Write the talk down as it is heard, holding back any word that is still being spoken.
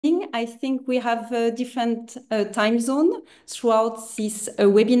I think we have a different time zone throughout this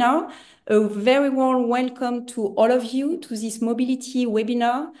webinar. A very warm welcome to all of you to this mobility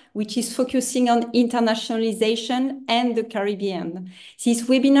webinar, which is focusing on internationalization and the Caribbean. This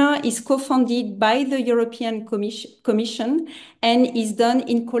webinar is co-funded by the European Commission and is done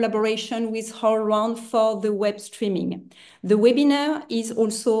in collaboration with HowlRound for the web streaming. The webinar is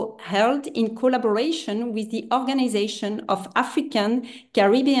also held in collaboration with the Organization of African,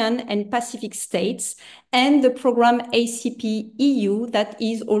 Caribbean, and Pacific States and the program ACP-EU that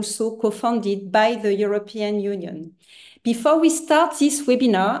is also co-funded by the European Union. Before we start this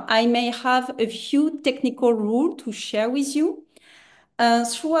webinar, I may have a few technical rules to share with you.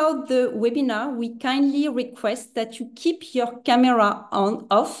 Throughout the webinar, we kindly request that you keep your camera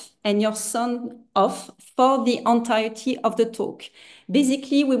off and your sound off for the entirety of the talk.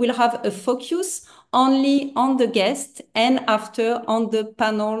 Basically, we will have a focus only on the guest and after on the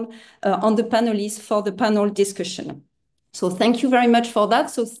panel, on the panelists for the panel discussion. So thank you very much for that,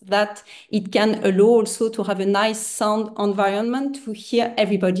 so that it can allow also to have a nice sound environment to hear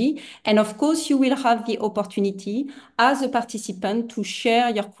everybody. And of course, you will have the opportunity as a participant to share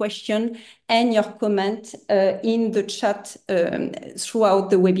your question and your comment in the chat throughout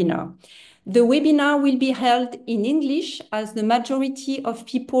the webinar. The webinar will be held in English as the majority of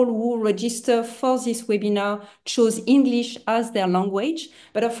people who register for this webinar chose English as their language.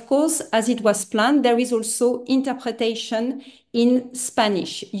 But of course, as it was planned, there is also interpretation in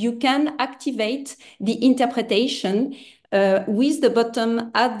Spanish. You can activate the interpretation with the button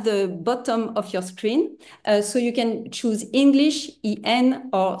at the bottom of your screen. So you can choose English,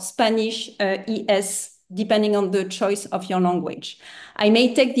 EN, or Spanish, ES, depending on the choice of your language. I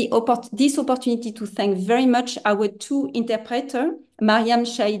may take this opportunity to thank very much our two interpreters, Mariam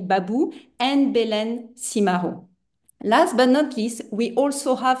Shaid Babou and Belen Simaro. Last but not least, we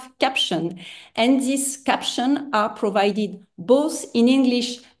also have caption, and these captions are provided both in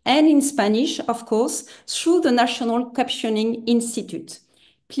English and in Spanish, of course, through the National Captioning Institute.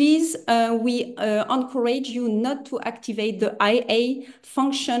 Please, we encourage you not to activate the IA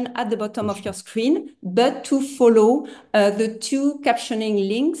function at the bottom of your screen, but to follow the two captioning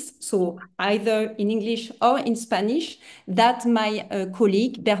links, so either in English or in Spanish, that my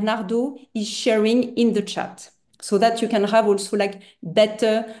colleague Bernardo is sharing in the chat, so that you can have also like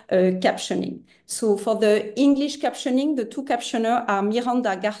better captioning. So for the English captioning, the two captioners are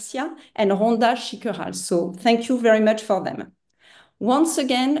Miranda Garcia and Rhonda Schickeral. So thank you very much for them. Once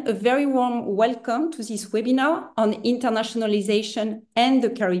again, a very warm welcome to this webinar on internationalization and the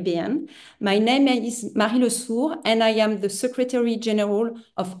Caribbean. My name is Marie Le Sourd, and I am the Secretary-General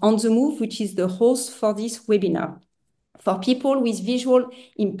of On the Move, which is the host for this webinar. For people with visual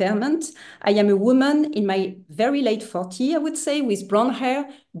impairment, I am a woman in my very late 40s, I would say, with brown hair,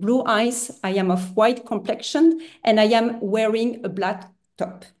 blue eyes. I am of white complexion, and I am wearing a black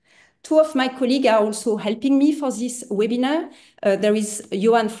top. Two of my colleagues are also helping me for this webinar. There is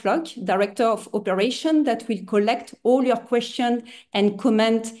Johan Flock, Director of Operation, that will collect all your questions and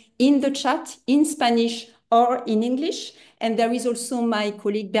comment in the chat in Spanish or in English. And there is also my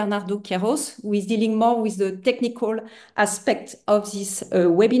colleague Bernardo Queiroz, who is dealing more with the technical aspect of this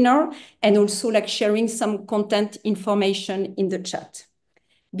webinar and also like sharing some content information in the chat.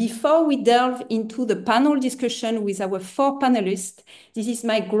 Before we delve into the panel discussion with our four panelists, this is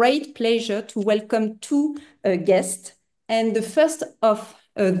my great pleasure to welcome two guests. And the first of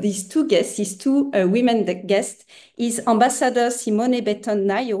these two guests, these two women guests, is Ambassador Symone Betton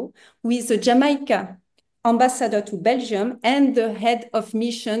Nayo, who is the Jamaica ambassador to Belgium and the head of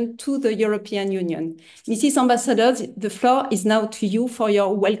mission to the European Union. Mrs. Ambassador, the floor is now to you for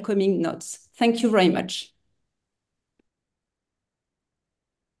your welcoming notes. Thank you very much.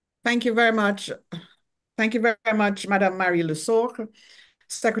 Thank you very much. Thank you very much, Madame Marie Le Sourd,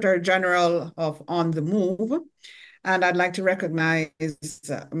 Secretary-General of On the Move. And I'd like to recognize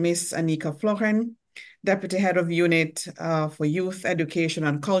Miss Annica Floren, Deputy Head of Unit for Youth, Education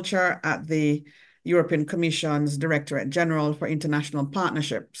and Culture at the European Commission's Directorate-General for International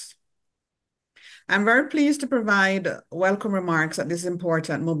Partnerships. I'm very pleased to provide welcome remarks at this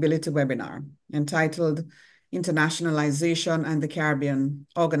important mobility webinar entitled Internationalization and the Caribbean,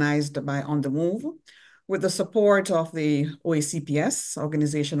 organized by On the Move, with the support of the OACPS,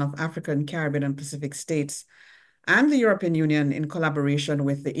 Organization of African, Caribbean and Pacific States, and the European Union in collaboration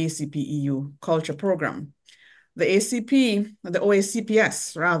with the ACP-EU CULTURE program. The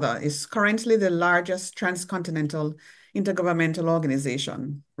OACPS rather, is currently the largest transcontinental intergovernmental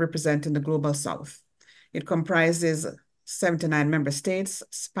organization representing the Global South. It comprises 79 member states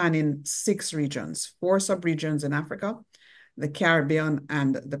spanning 6 regions, 4 sub-regions in Africa, the Caribbean,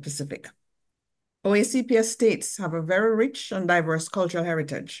 and the Pacific. OACPS states have a very rich and diverse cultural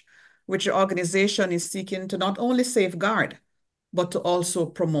heritage, which the organization is seeking to not only safeguard, but to also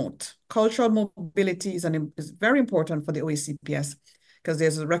promote. Cultural mobility is very important for the OACPS because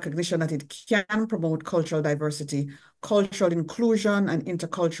there's a recognition that it can promote cultural diversity, cultural inclusion, and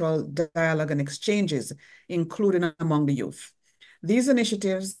intercultural dialogue and exchanges, including among the youth. These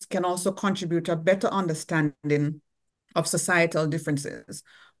initiatives can also contribute to a better understanding of societal differences,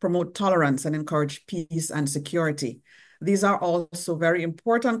 promote tolerance, and encourage peace and security. These are also very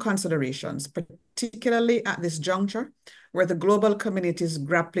important considerations, particularly at this juncture, where the global community is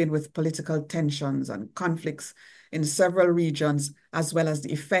grappling with political tensions and conflicts in several regions, as well as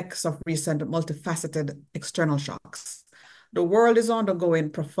the effects of recent multifaceted external shocks. The world is undergoing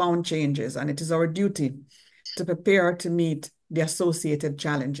profound changes, and it is our duty to prepare to meet the associated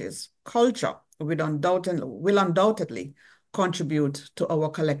challenges. Culture will undoubtedly contribute to our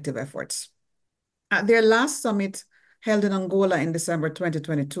collective efforts. At their last summit held in Angola in December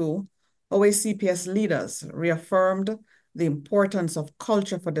 2022, OACPS leaders reaffirmed the importance of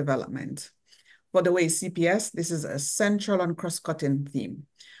culture for development. For the OACPS, this is a central and cross-cutting theme,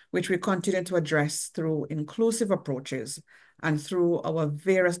 which we continue to address through inclusive approaches and through our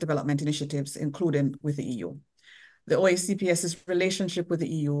various development initiatives, including with the EU. The OACPS's relationship with the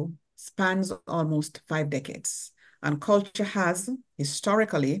EU spans almost 5 decades, and culture has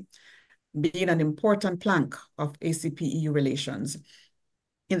historically been an important plank of ACP-EU relations.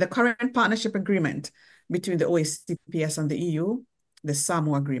 In the current partnership agreement between the OACPS and the EU, the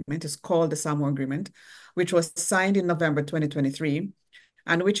SAMO agreement is called the SAMO agreement, which was signed in November 2023,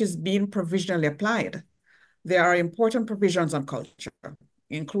 and which is being provisionally applied. There are important provisions on culture,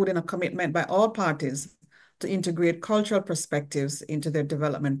 including a commitment by all parties to integrate cultural perspectives into their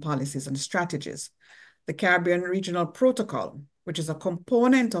development policies and strategies. The Caribbean Regional Protocol, which is a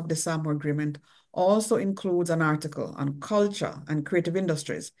component of the SAMO agreement, also includes an article on culture and creative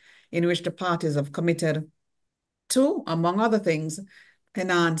industries in which the parties have committed to, among other things,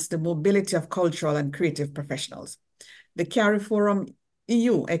 enhance the mobility of cultural and creative professionals. The CARIFORUM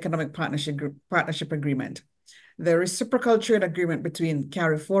EU Economic Partnership Agreement, the reciprocal trade agreement between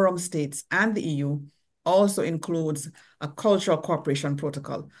CARIFORUM states and the EU, also includes a cultural cooperation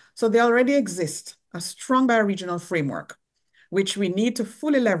protocol. So they already exist, a strong bi-regional framework, which we need to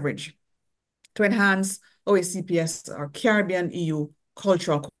fully leverage to enhance OACPS or Caribbean EU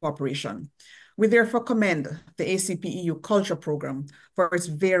cultural cooperation. We therefore commend the ACP-EU Culture Program for its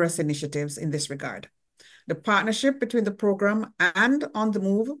various initiatives in this regard. The partnership between the program and On the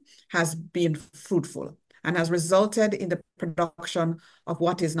Move has been fruitful and has resulted in the production of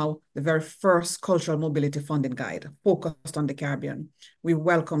what is now the very first cultural mobility funding guide focused on the Caribbean. We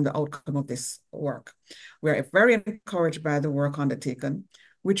welcome the outcome of this work. We are very encouraged by the work undertaken,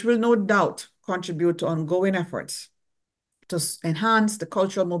 which will no doubt contribute to ongoing efforts to enhance the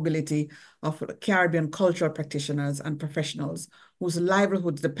cultural mobility of Caribbean cultural practitioners and professionals whose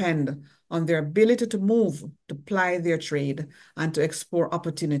livelihoods depend on their ability to move, to ply their trade, and to explore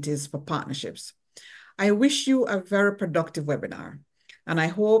opportunities for partnerships. I wish you a very productive webinar, and I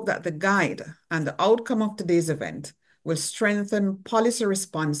hope that the guide and the outcome of today's event will strengthen policy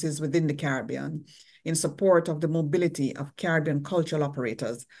responses within the Caribbean in support of the mobility of Caribbean cultural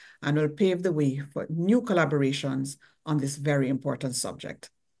operators and will pave the way for new collaborations on this very important subject.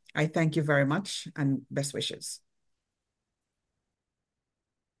 I thank you very much and best wishes.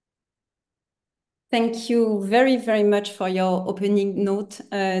 Thank you very, very much for your opening note,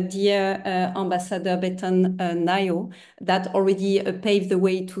 dear Ambassador Betton Nayo, that already paved the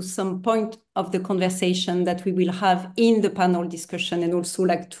way to some point of the conversation that we will have in the panel discussion, and also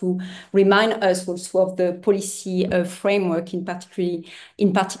like to remind us also of the policy framework in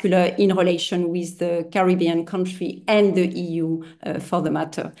particular in relation with the Caribbean country and the EU for the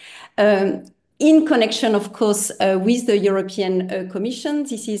matter. In connection, of course, with the European Commission,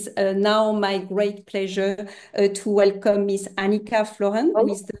 this is now my great pleasure to welcome Ms. Annica Floren,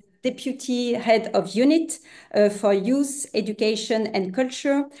 who is the Deputy Head of Unit for Youth, Education and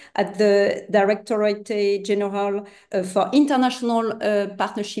Culture at the Directorate-General for International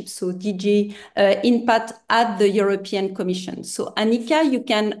Partnerships, so DG Impact at the European Commission. So Annica, you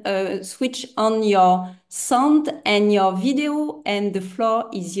can switch on your sound and your video, and the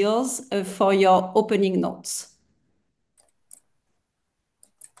floor is yours for your opening notes.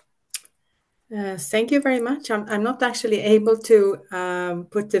 Thank you very much. I'm not actually able to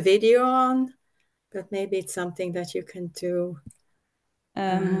put the video on, but maybe it's something that you can do.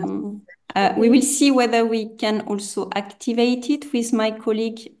 We will see whether we can also activate it with my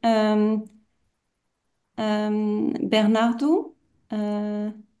colleague Bernardo.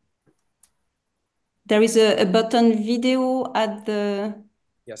 There is a button video at the...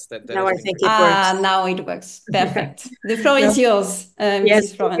 Yes, that now is I think it works. Now it works. Perfect. The floor is yours,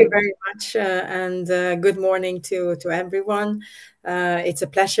 Yes, Mrs. Floren. thank you very much, and good morning to everyone. It's a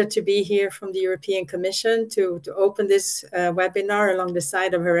pleasure to be here from the European Commission to open this webinar along the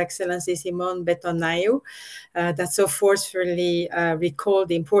side of Her Excellency Symone Betton Nayo, that so forcefully recalled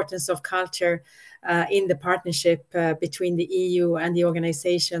the importance of culture in the partnership between the EU and the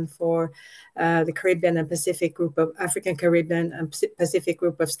Organization for the Caribbean and Pacific Group of African, Caribbean and Pacific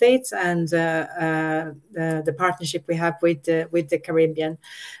Group of States, and the partnership we have with the Caribbean,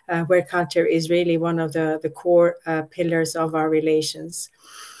 where culture is really one of the core pillars of our relations.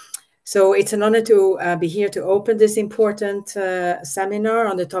 So it's an honor to be here to open this important seminar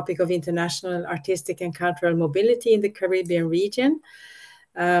on the topic of international artistic and cultural mobility in the Caribbean region.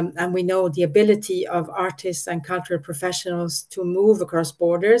 And we know the ability of artists and cultural professionals to move across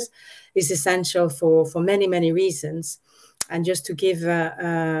borders is essential for many, many reasons. And just to give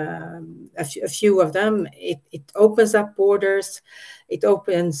a few of them, it opens up borders, it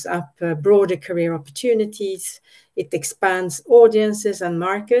opens up broader career opportunities, it expands audiences and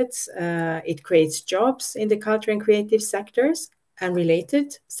markets, it creates jobs in the culture and creative sectors and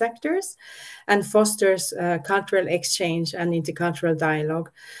related sectors, and fosters cultural exchange and intercultural dialogue.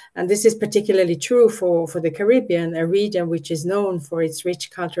 And this is particularly true for the Caribbean, a region which is known for its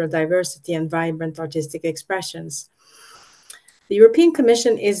rich cultural diversity and vibrant artistic expressions. The European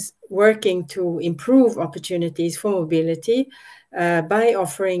Commission is working to improve opportunities for mobility by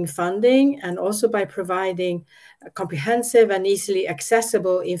offering funding and also by providing comprehensive and easily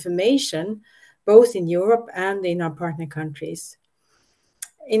accessible information, both in Europe and in our partner countries.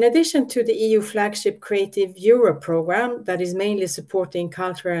 In addition to the EU flagship Creative Europe program that is mainly supporting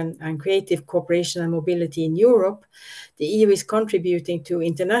culture and creative cooperation and mobility in Europe, the EU is contributing to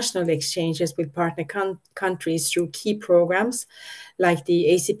international exchanges with partner countries through key programs like the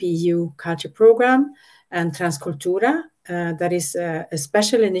ACP-EU CULTURE program and Transcultura, that is a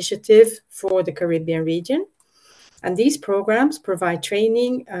special initiative for the Caribbean region. And these programs provide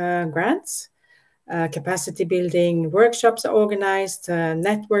training grants, capacity building workshops are organized,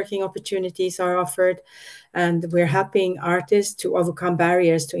 networking opportunities are offered, and we're helping artists to overcome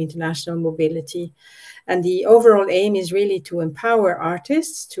barriers to international mobility. And the overall aim is really to empower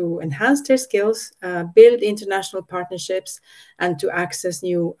artists to enhance their skills, build international partnerships, and to access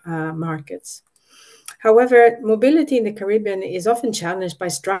new markets. However, mobility in the Caribbean is often challenged by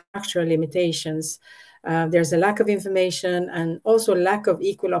structural limitations. There's a lack of information and also lack of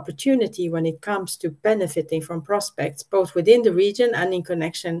equal opportunity when it comes to benefiting from prospects, both within the region and in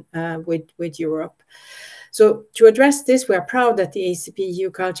connection with Europe. So to address this, we are proud that the ACP-EU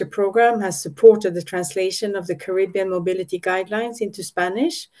CULTURE program has supported the translation of the Caribbean mobility guidelines into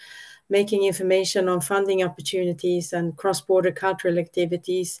Spanish, making information on funding opportunities and cross-border cultural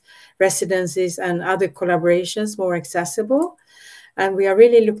activities, residencies, and other collaborations more accessible. And we are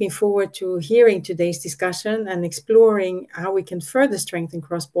really looking forward to hearing today's discussion and exploring how we can further strengthen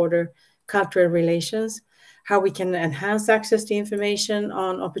cross-border cultural relations, how we can enhance access to information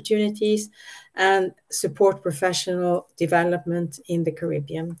on opportunities, and support professional development in the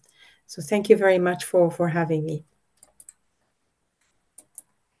Caribbean. So thank you very much for having me.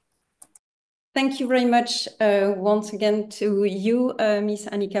 Thank you very much once again to you, Ms.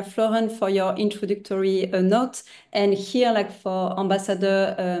 Annica Floren, for your introductory note. And here, like for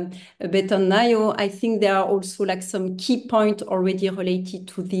Ambassador Betton Nayo, I think there are also like some key points already related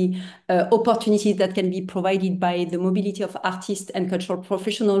to the opportunities that can be provided by the mobility of artists and cultural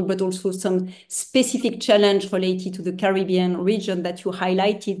professionals, but also some specific challenge related to the Caribbean region that you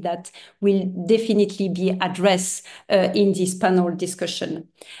highlighted that will definitely be addressed in this panel discussion.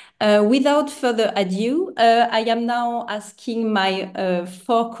 Without further ado, I am now asking my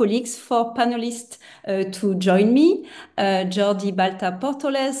four panelists to join me. Jordi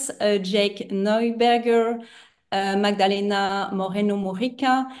Balta-Portoles, Jake Neuberger, Magdalena Moreno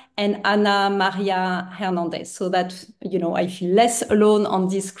Mujica, and Ana Maria Hernandez, so that, you know, I feel less alone on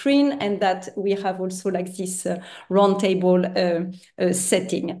this screen and that we have also like this roundtable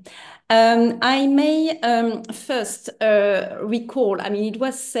setting. I may first recall, I mean, it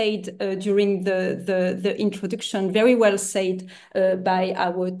was said during the introduction, very well said by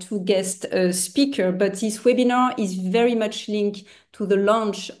our two guest speakers, but this webinar is very much linked to the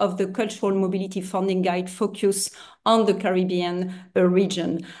launch of the Cultural Mobility Funding Guide focus on the Caribbean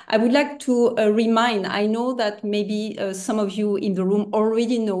region. I would like to remind, I know that maybe some of you in the room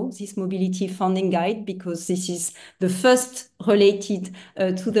already know this Mobility Funding Guide because this is the first related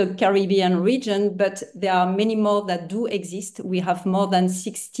to the Caribbean region, but there are many more that do exist. We have more than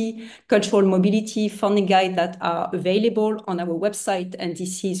 60 cultural mobility funding guides that are available on our website, and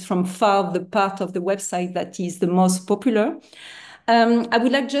this is from far the part of the website that is the most popular. I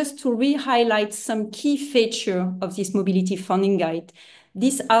would like just to re-highlight some key features of this mobility funding guide.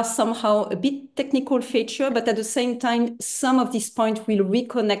 These are somehow a bit technical feature, but at the same time, some of these points will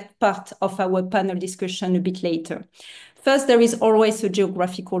reconnect part of our panel discussion a bit later. First, there is always a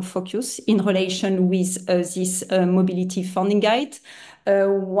geographical focus in relation with this mobility funding guide.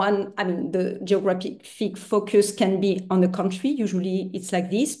 The geographic focus can be on the country. Usually it's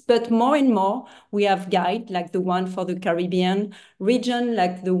like this, but more and more we have guides like the one for the Caribbean region,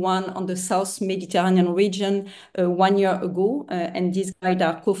 like the one on the South Mediterranean region 1 year ago. And these guides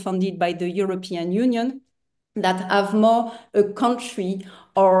are co-funded by the European Union that have more a country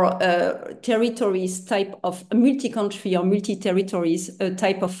or territories type of multi-country or multi-territories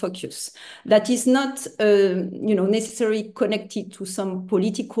type of focus that is not necessarily connected to some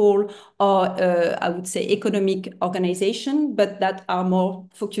political or I would say economic organization, but that are more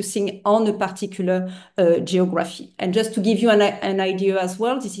focusing on a particular geography. And just to give you an idea as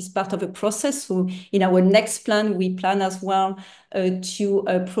well, this is part of a process. So in our next plan, we plan as well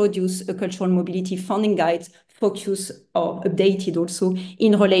to produce a cultural mobility funding guide focus or updated also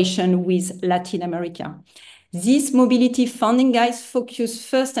in relation with Latin America. This mobility funding guides focus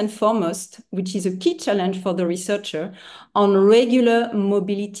first and foremost, which is a key challenge for the researcher, on regular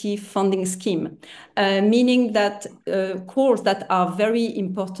mobility funding scheme, meaning that calls that are very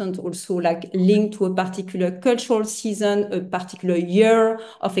important also like linked to a particular cultural season, a particular year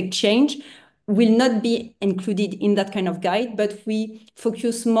of exchange, will not be included in that kind of guide, but we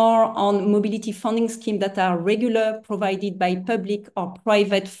focus more on mobility funding schemes that are regular, provided by public or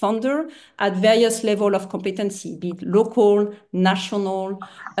private funder at various levels of competency, be it local, national,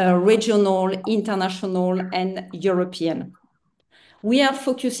 regional, international, and European. We are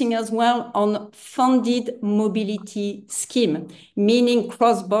focusing as well on funded mobility scheme, meaning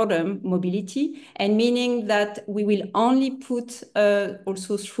cross-border mobility, and meaning that we will only put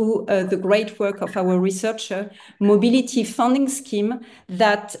also through the great work of our researcher, mobility funding scheme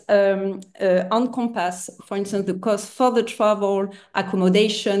that encompass, for instance, the cost for the travel,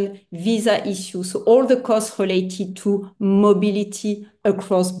 accommodation, visa issues, so all the costs related to mobility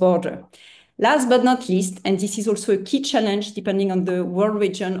across border. Last but not least, and this is also a key challenge depending on the world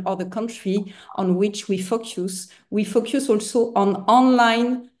region or the country on which we focus also on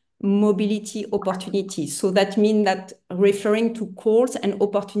online mobility opportunities. So that means that referring to calls and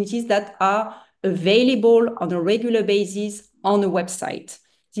opportunities that are available on a regular basis on a website.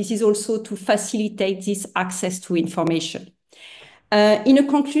 This is also to facilitate this access to information. In a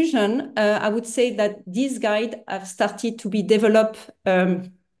conclusion, I would say that this guide have started to be developed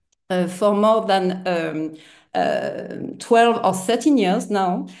for more than 12 or 13 years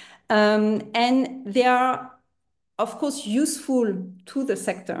now. And they are, of course, useful to the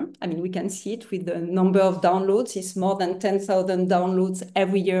sector. I mean, we can see it with the number of downloads. It's more than 10,000 downloads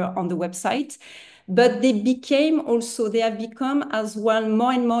every year on the website. But they have become as well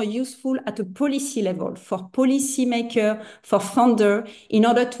more and more useful at a policy level for policymaker, for funder, in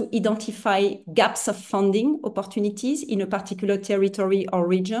order to identify gaps of funding opportunities in a particular territory or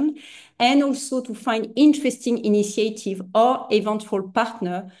region, and also to find interesting initiative or eventual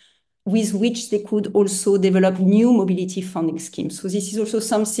partner with which they could also develop new mobility funding schemes. So this is also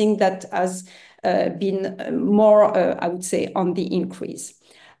something that has been more, I would say, on the increase.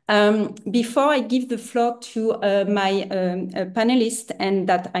 Before I give the floor to my panelists and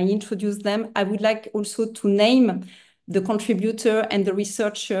that I introduce them, I would like also to name the contributor and the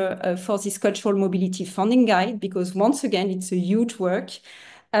researcher for this cultural mobility funding guide, because once again, it's a huge work.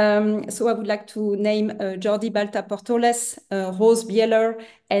 So I would like to name Jordi Balta-Portoles, Rose Bieler,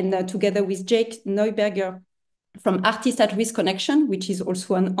 and together with Jake Neuberger, from Artists at Risk Connection, which is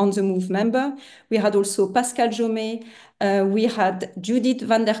also an On the Move member. We had also Pascal Jomet. We had Judith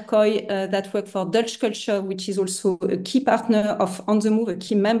van der Kooi that worked for Dutch Culture, which is also a key partner of On the Move, a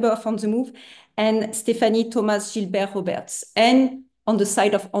key member of On the Move, and Stéphanie Thomas Gilbert Roberts. And on the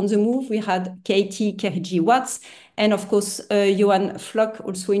side of On the Move, we had Katie Kerigi-Watts, and of course, Johan Flock,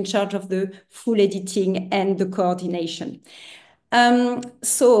 also in charge of the full editing and the coordination.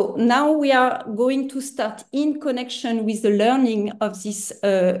 So now we are going to start, in connection with the learning of this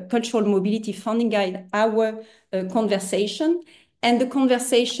cultural mobility funding guide, our conversation. And the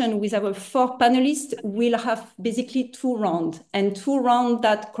conversation with our 4 panelists will have basically 2 rounds, and 2 rounds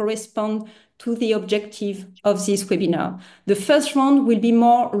that correspond to the objective of this webinar. The first round will be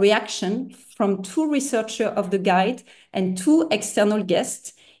more reaction from 2 researchers of the guide and 2 external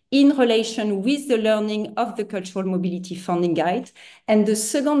guests in relation with the learning of the Cultural Mobility Funding Guide. And the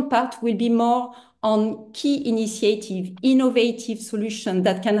second part will be more on key initiative, innovative solutions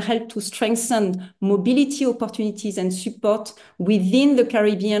that can help to strengthen mobility opportunities and support within the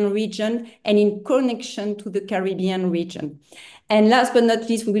Caribbean region and in connection to the Caribbean region. And last but not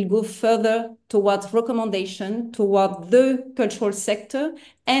least, we will go further towards recommendation toward the cultural sector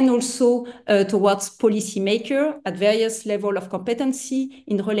and also towards policymaker at various levels of competency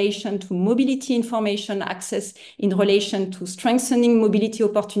in relation to mobility information access, in relation to strengthening mobility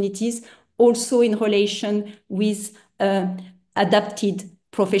opportunities, also in relation with adapted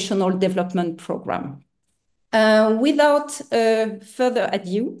professional development program. Without further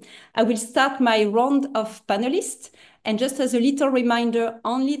ado, I will start my round of panelists. And just as a little reminder,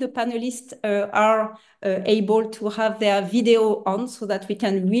 only the panelists are able to have their video on so that we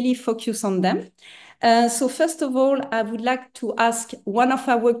can really focus on them. So first of all, I would like to ask one of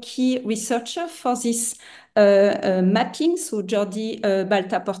our key researchers for this mapping, so Jordi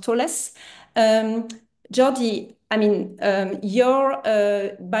Balta-Portoles. Jordi, I mean, your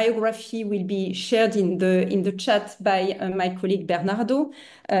biography will be shared in the chat by my colleague Bernardo.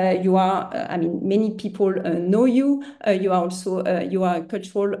 You are, I mean, many people know you. You are also you are a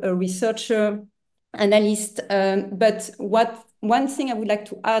cultural researcher, analyst. But one thing I would like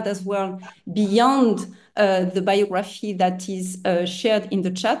to add as well, beyond the biography that is shared in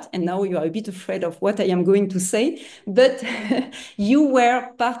the chat, and now you are a bit afraid of what I am going to say, but you were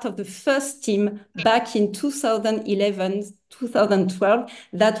part of the first team back in 2011, 2012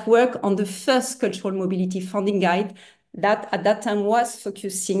 that worked on the first cultural mobility funding guide that at that time was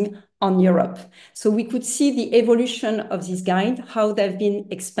focusing on Europe. So we could see the evolution of this guide, how they've been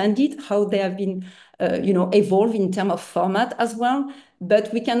expanded, how they have been evolved in terms of format as well.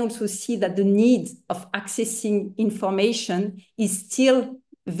 But we can also see that the need of accessing information is still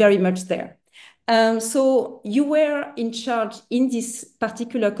very much there. So you were in charge in this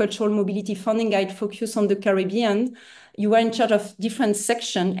particular cultural mobility funding guide focused on the Caribbean. You were in charge of different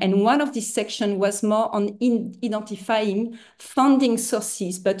sections, and one of these sections was more on identifying funding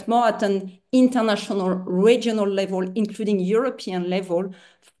sources, but more at an international, regional level, including European level,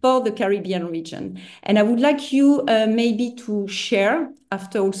 for the Caribbean region. And I would like you maybe to share,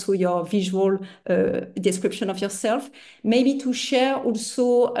 after also your visual description of yourself, maybe to share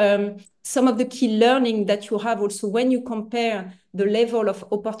also some of the key learning that you have also when you compare the level of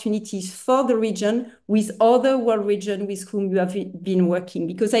opportunities for the region with other world regions with whom you have been working.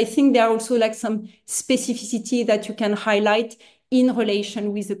 Because I think there are also like some specificity that you can highlight in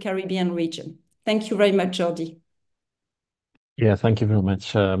relation with the Caribbean region. Thank you very much, Jordi. Yeah, thank you very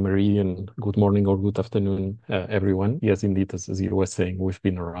much, Marie, and good morning or good afternoon, everyone. Yes, indeed, as you were saying, we've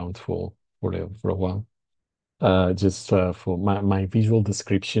been around for a while. Just for my visual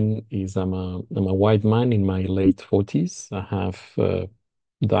description is I'm a white man in my late 40s. I have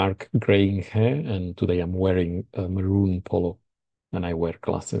dark graying hair, and today I'm wearing a maroon polo, and I wear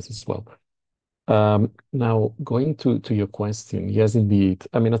glasses as well. Now going to your question, yes, indeed.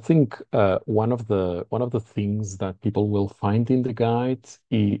 I mean, I think one of the things that people will find in the guide,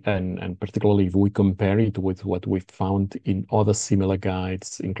 and particularly if we compare it with what we found in other similar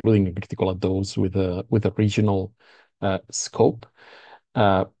guides, including in particular those with a regional scope,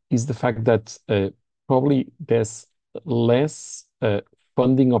 is the fact that probably there's less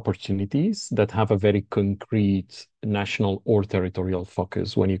funding opportunities that have a very concrete national or territorial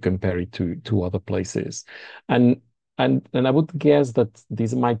focus when you compare it to other places. And I would guess that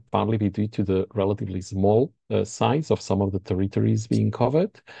this might partly be due to the relatively small size of some of the territories being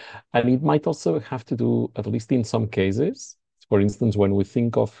covered. And it might also have to do, at least in some cases, for instance, when we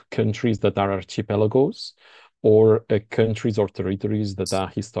think of countries that are archipelagos, or countries or territories that are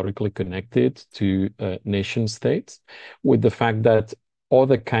historically connected to nation states, with the fact that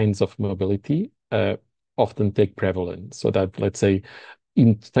other kinds of mobility often take prevalence. So that, let's say,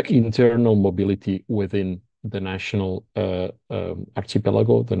 internal mobility within the national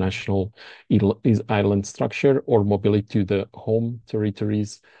archipelago, the national island structure, or mobility to the home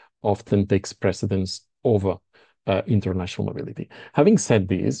territories often takes precedence over international mobility. Having said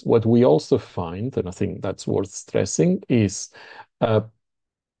this, what we also find, and I think that's worth stressing, is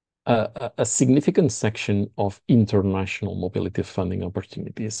a significant section of international mobility funding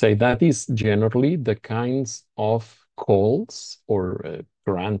opportunities. So that is generally the kinds of calls or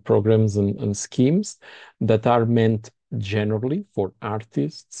grant programs and schemes that are meant generally for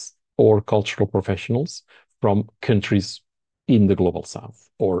artists or cultural professionals from countries in the Global South,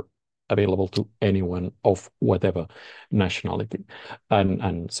 or available to anyone of whatever nationality.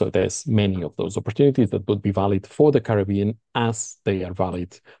 And so there's many of those opportunities that would be valid for the Caribbean as they are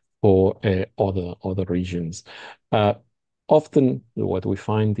valid for other regions. Often what we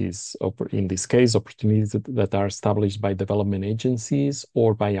find is, in this case, opportunities that are established by development agencies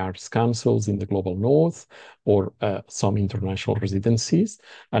or by arts councils in the global north, or some international residencies.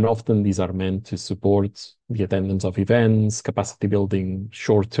 And often these are meant to support the attendance of events, capacity building,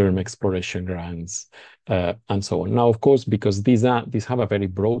 short-term exploration grants, and so on. Now, of course, because these have a very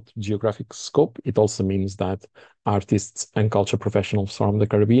broad geographic scope, it also means that artists and culture professionals from the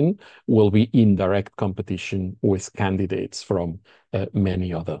Caribbean will be in direct competition with candidates from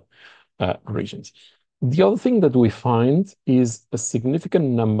many other regions. The other thing that we find is a significant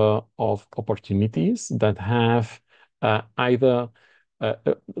number of opportunities that have either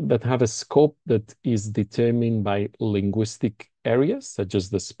that have a scope that is determined by linguistic areas, such as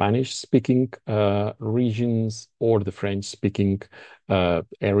the Spanish-speaking regions or the French-speaking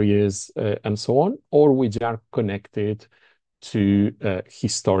areas, and so on, or which are connected to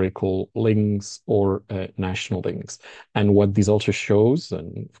historical links or national links. And what this also shows,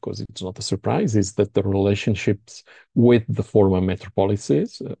 and of course it's not a surprise, is that the relationships with the former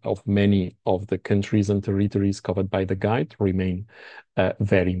metropolises of many of the countries and territories covered by the guide remain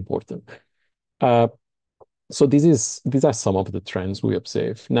very important. So these are some of the trends we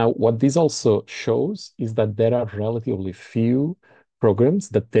observe. Now, what this also shows is that there are relatively few programs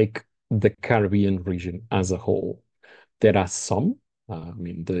that take the Caribbean region as a whole. There are some. I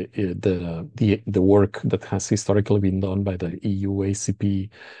mean, the work that has historically been done by the EU ACP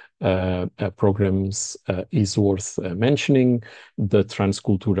programs is worth mentioning. The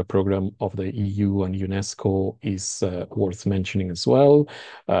Transcultura program of the EU and UNESCO is worth mentioning as well.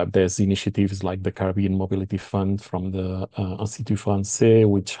 There's initiatives like the Caribbean Mobility Fund from the Institut Français,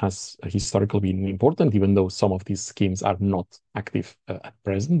 which has historically been important, even though some of these schemes are not active at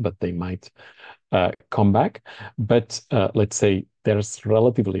present, but they might come back. But let's say there's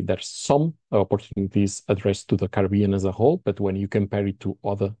some opportunities addressed to the Caribbean as a whole, but when you compare it to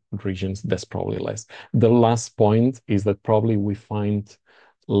other regions, there's probably less. The last point is that probably we find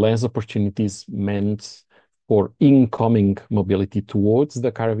less opportunities meant for incoming mobility towards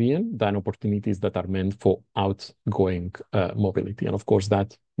the Caribbean than opportunities that are meant for outgoing mobility. And of course,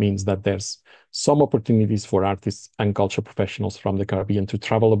 that means that there's some opportunities for artists and culture professionals from the Caribbean to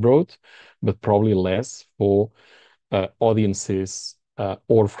travel abroad, but probably less for audiences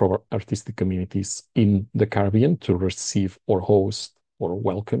or for artistic communities in the Caribbean to receive or host or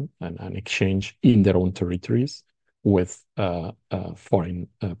welcome and exchange in their own territories with foreign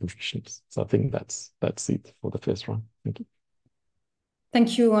professionals. So I think that's it for the first round. Thank you.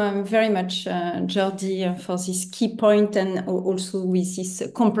 Thank you very much, Jordi, for this key point, and also with this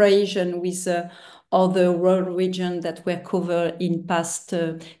comparison with other world regions that were covered in past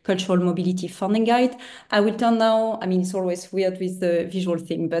cultural mobility funding guide. I will turn now, I mean, it's always weird with the visual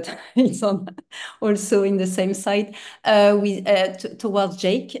thing, but it's on also in the same side, towards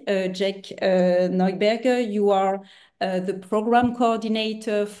Jake. Jake Neuberger, you are the program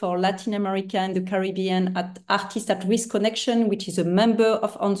coordinator for Latin America and the Caribbean at Artists at Risk Connection, which is a member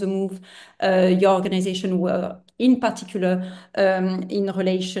of On the Move. Your organization were in particular in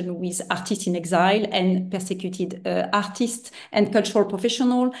relation with artists in exile and persecuted artists and cultural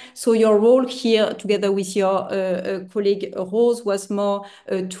professionals. So your role here, together with your colleague Rose, was more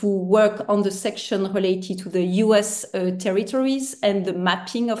to work on the section related to the US territories and the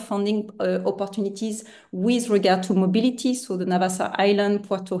mapping of funding opportunities with regard to mobility, so the Navassa Island,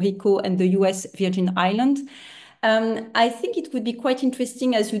 Puerto Rico, and the US Virgin Islands. I think it would be quite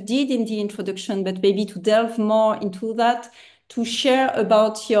interesting, as you did in the introduction, but maybe to delve more into that, to share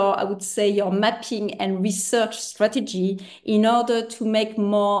about your, I would say, your mapping and research strategy in order to make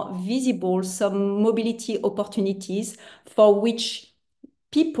more visible some mobility opportunities for which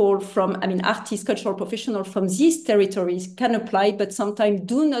people from, I mean, artists, cultural professionals from these territories can apply, but sometimes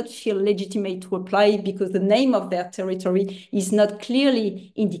do not feel legitimate to apply because the name of their territory is not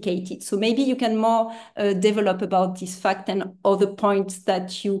clearly indicated. So maybe you can more develop about this fact and other points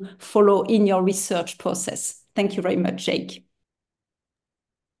that you follow in your research process. Thank you very much, Jake.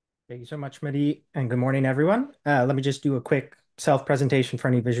 Thank you so much, Marie, and good morning, everyone. Let me just do a quick self-presentation for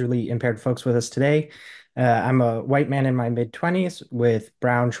any visually impaired folks with us today. I'm a white man in my mid-20s with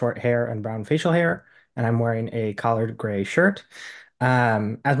brown short hair and brown facial hair, and I'm wearing a collared gray shirt.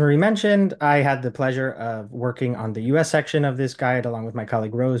 As Marie mentioned, I had the pleasure of working on the US section of this guide along with my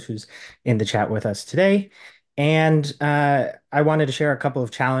colleague Rose, who's in the chat with us today. And I wanted to share a couple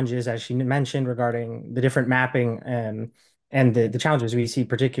of challenges, as she mentioned, regarding the different mapping and the challenges we see,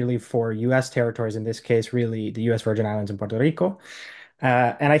 particularly for U.S. territories, in this case, really the U.S. Virgin Islands and Puerto Rico.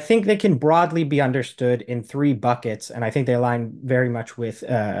 And I think they can broadly be understood in three buckets, and I think they align very much with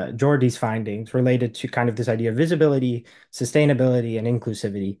Jordi's findings related to kind of this idea of visibility, sustainability, and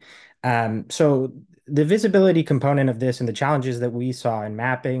inclusivity. So the visibility component of this and the challenges that we saw in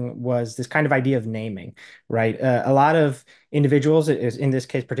mapping was this kind of idea of naming, right? A lot of individuals, in this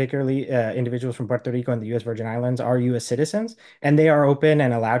case particularly individuals from Puerto Rico and the U.S. Virgin Islands, are U.S. citizens, and they are open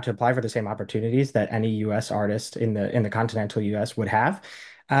and allowed to apply for the same opportunities that any U.S. artist in the continental U.S. would have.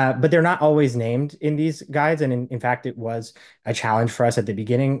 But they're not always named in these guides. And in fact, it was a challenge for us at the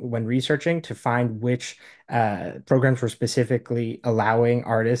beginning when researching to find which programs were specifically allowing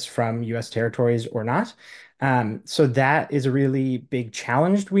artists from U.S. territories or not. So that is a really big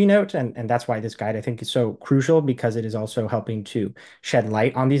challenge, we note, and that's why this guide, I think, is so crucial, because it is also helping to shed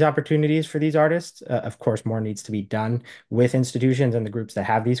light on these opportunities for these artists. Of course, more needs to be done with institutions and the groups that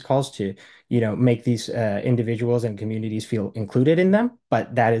have these calls to, make these individuals and communities feel included in them,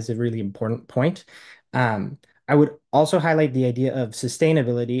 but that is a really important point. I would also highlight the idea of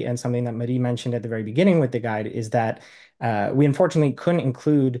sustainability, and something that Marie mentioned at the very beginning with the guide is that we unfortunately couldn't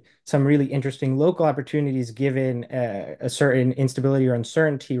include some really interesting local opportunities given a certain instability or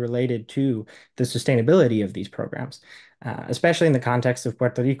uncertainty related to the sustainability of these programs. Especially in the context of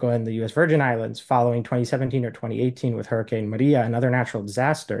Puerto Rico and the U.S. Virgin Islands following 2017 or 2018 with Hurricane Maria and other natural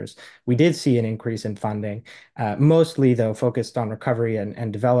disasters, we did see an increase in funding, mostly though focused on recovery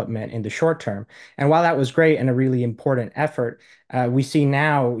and development in the short term. And while that was great and a really important effort, we see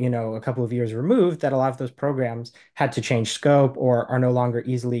now, a couple of years removed, that a lot of those programs had to change scope or are no longer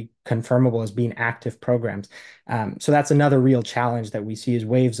easily confirmable as being active programs. So that's another real challenge that we see, is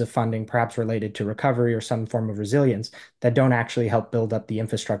waves of funding, perhaps related to recovery or some form of resilience, that don't actually help build up the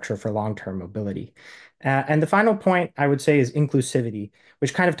infrastructure for long-term mobility. And the final point I would say is inclusivity,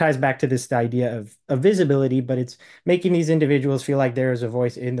 which kind of ties back to this idea of visibility, but it's making these individuals feel like there is a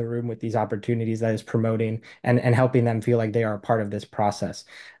voice in the room with these opportunities that is promoting and helping them feel like they are a part of this process.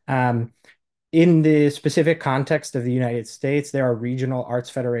 In the specific context of the United States, there are regional arts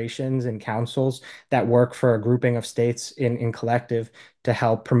federations and councils that work for a grouping of states in collective to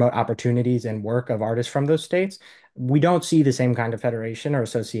help promote opportunities and work of artists from those states. We don't see the same kind of federation or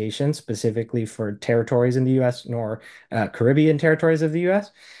association specifically for territories in the US, nor Caribbean territories of the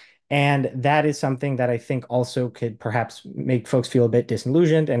US. And that is something that I think also could perhaps make folks feel a bit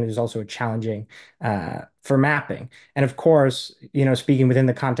disillusioned, and is also challenging for mapping. And of course, speaking within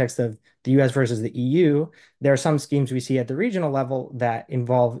the context of the US versus the EU, there are some schemes we see at the regional level that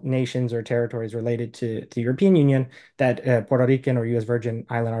involve nations or territories related to the European Union that Puerto Rican or US Virgin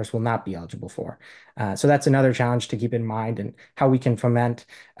Island artists will not be eligible for. So that's another challenge to keep in mind, and how we can foment,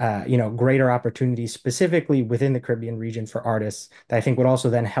 greater opportunities specifically within the Caribbean region for artists, that I think would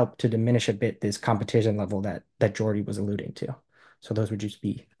also then help to diminish a bit this competition level that Jordi was alluding to. So those would just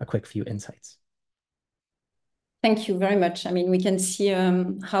be a quick few insights. Thank you very much. I mean, we can see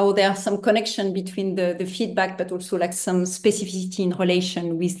how there are some connection between the feedback, but also like some specificity in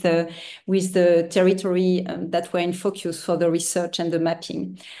relation with the territory that were in focus for the research and the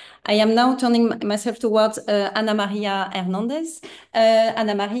mapping. I am now turning myself towards Ana Maria Hernandez.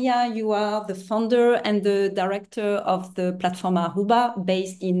 Ana Maria, you are the founder and the director of the plataforma Aruba,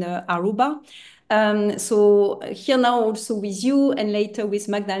 based in Aruba. So here now also with you, and later with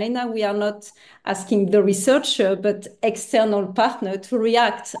Magdalena, we are not asking the researcher but external partner to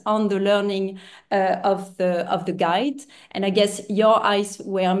react on the learning of the guide. And I guess your eyes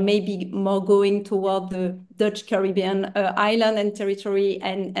were maybe more going toward the Dutch Caribbean island and territory,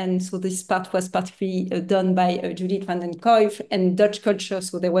 and so this part was particularly done by Judith van den Kooijf and Dutch culture.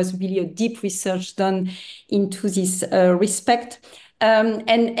 So there was really a deep research done into this respect.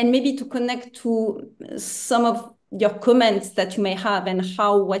 And maybe to connect to some of your comments that you may have, and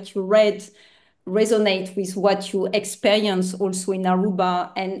how what you read resonate with what you experience also in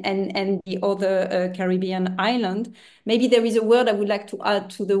Aruba and the other Caribbean island. Maybe there is a word I would like to add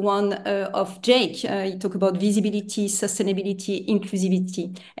to the one of Jake. You talk about visibility, sustainability,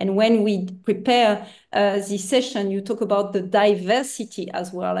 inclusivity. And when we prepare this session, you talk about the diversity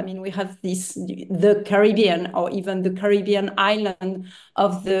as well. I mean, we have the Caribbean, or even the Caribbean island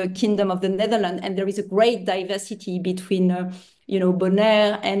of the Kingdom of the Netherlands, and there is a great diversity between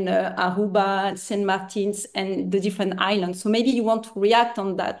Bonaire and Aruba, Saint Martin's, and the different islands. So maybe you want to react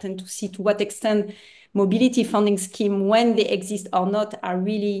on that, and to see to what extent mobility funding scheme, when they exist or not, are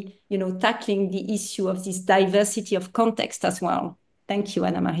really, tackling the issue of this diversity of context as well. Thank you,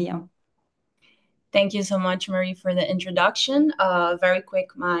 Ana Maria. Thank you so much, Marie, for the introduction. Very quick,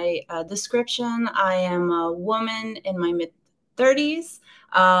 my description. I am a woman in my mid-30s,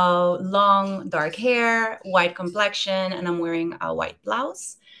 long dark hair, white complexion, and I'm wearing a white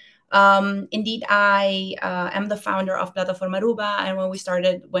blouse. Indeed, I am the founder of Plataforma Aruba, and when we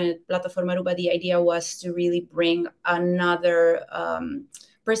started with Plataforma Aruba, the idea was to really bring another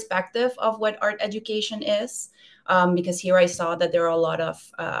perspective of what art education is. Because here I saw that there are a lot of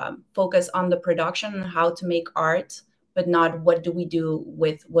focus on the production and how to make art, but not what do we do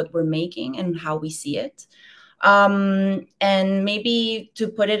with what we're making and how we see it. And maybe to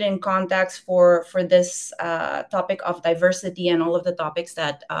put it in context for this topic of diversity and all of the topics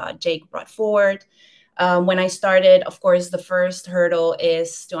that Jake brought forward. When I started, of course, the first hurdle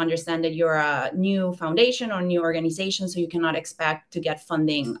is to understand that you're a new foundation or new organization, so you cannot expect to get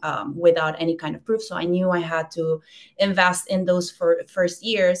funding without any kind of proof. So I knew I had to invest in those first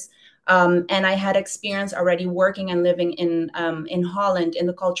years. And I had experience already working and living in Holland in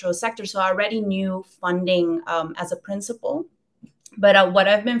the cultural sector. So I already knew funding as a principle. But what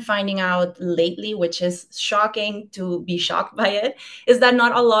I've been finding out lately, which is shocking to be shocked by it, is that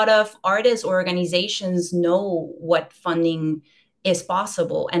not a lot of artists or organizations know what funding is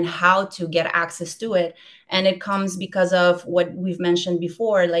possible and how to get access to it. And it comes because of what we've mentioned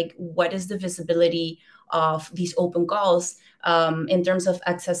before, like what is the visibility of these open calls? In terms of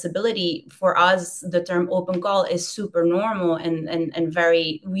accessibility, for us, the term open call is super normal and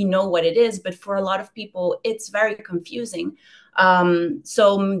very, we know what it is, but for a lot of people, it's very confusing.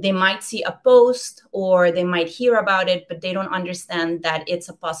 So they might see a post or they might hear about it, but they don't understand that it's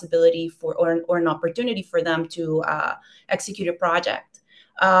a possibility for or an opportunity for them to execute a project.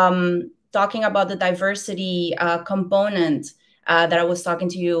 Talking about the diversity component that I was talking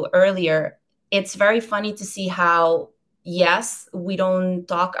to you earlier, it's very funny to see how, yes, we don't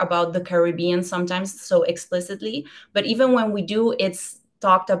talk about the Caribbean sometimes so explicitly, but even when we do, it's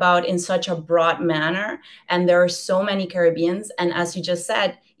talked about in such a broad manner. And there are so many Caribbeans. And as you just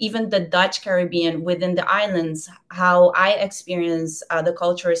said, even the Dutch Caribbean within the islands, how I experience the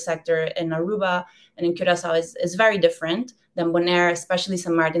cultural sector in Aruba and in Curaçao is very different than Bonaire, especially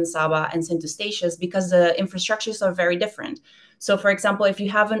St. Martin, Saba, and Saint Eustatius, because the infrastructures are very different. So for example, if you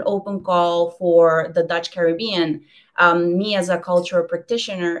have an open call for the Dutch Caribbean, me as a cultural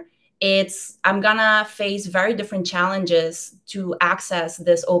practitioner, I'm gonna face very different challenges to access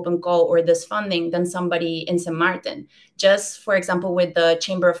this open call or this funding than somebody in St. Martin. Just for example, with the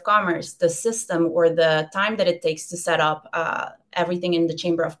Chamber of Commerce, the system or the time that it takes to set up everything in the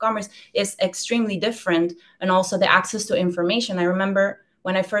Chamber of Commerce is extremely different. And also the access to information. I remember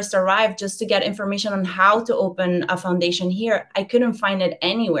when I first arrived, just to get information on how to open a foundation here, I couldn't find it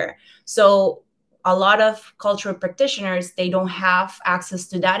anywhere. So a lot of cultural practitioners, they don't have access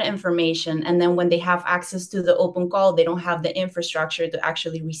to that information. And then when they have access to the open call, they don't have the infrastructure to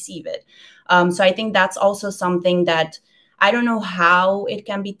actually receive it. So I think that's also something that I don't know how it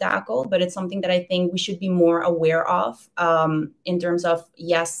can be tackled, but it's something that I think we should be more aware of in terms of,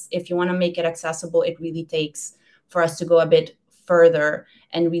 yes, if you want to make it accessible, it really takes for us to go a bit further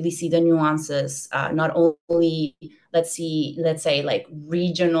and really see the nuances, not only, let's say like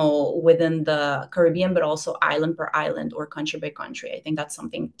regional within the Caribbean, but also island per island or country by country. I think that's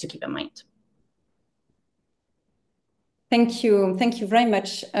something to keep in mind. Thank you very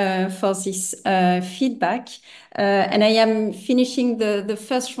much for this feedback. And I am finishing the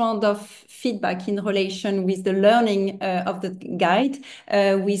first round of feedback in relation with the learning of the guide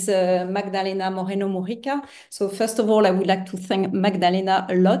with Magdalena Moreno Mujica. So first of all, I would like to thank Magdalena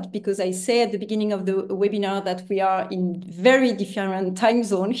a lot, because I say at the beginning of the webinar that we are in very different time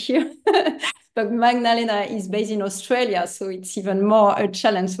zone here. But Magdalena is based in Australia, so it's even more a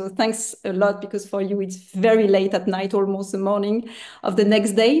challenge. So thanks a lot, because for you, it's very late at night, almost the morning of the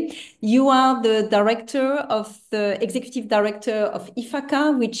next day. You are the executive director of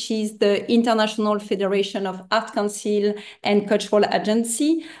IFACCA, which is the International Federation of Art Council and Cultural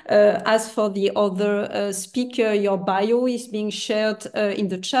Agency. As for the other speaker, your bio is being shared in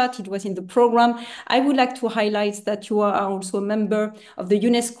the chat. It was in the program. I would like to highlight that you are also a member of the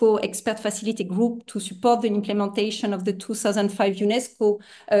UNESCO Expert Facility Group to support the implementation of the 2005 UNESCO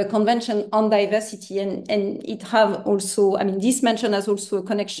Convention on Diversity. And it have also, I mean, this mention has also a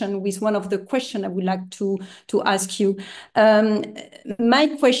connection with one of the questions I would like to ask you. My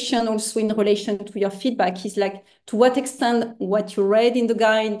question also in relation to your feedback is like, to what extent what you read in the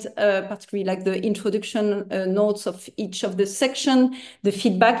guide, particularly like the introduction notes of each of the section, the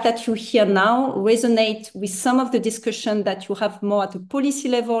feedback that you hear now resonate with some of the discussion that you have more at the policy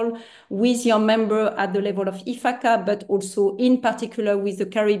level with are member at the level of IFACCA, but also in particular with the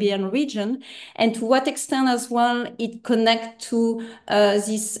Caribbean region, and to what extent as well it connects to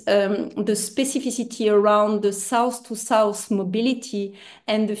the specificity around the south-to-south mobility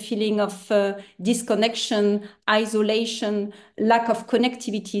and the feeling of disconnection, isolation, lack of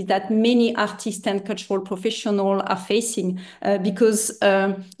connectivity that many artists and cultural professionals are facing. Because,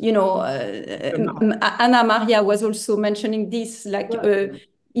 Anna Maria was also mentioning this, like,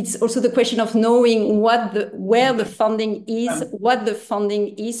 it's also the question of knowing where the funding is, what the funding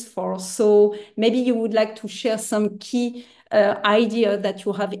is for. So maybe you would like to share some key idea that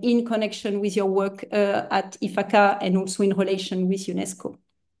you have in connection with your work at IFACCA and also in relation with UNESCO.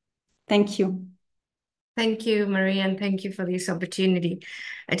 Thank you. Thank you, Maria, and thank you for this opportunity.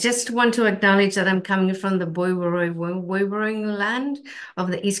 I just want to acknowledge that I'm coming from the Woiwurrung land of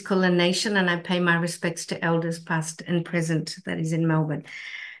the East Kulin Nation, and I pay my respects to elders past and present that is in Melbourne.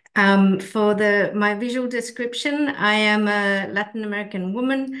 For my visual description, I am a Latin American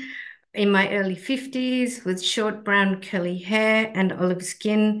woman in my early 50s with short brown curly hair and olive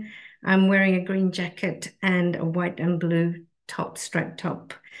skin. I'm wearing a green jacket and a white and blue striped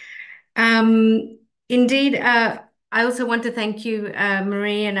top. Indeed, I also want to thank you,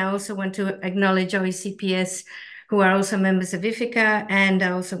 Marie, and I also want to acknowledge OECPS, who are also members of IFACCA, and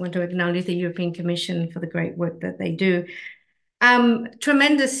I also want to acknowledge the European Commission for the great work that they do.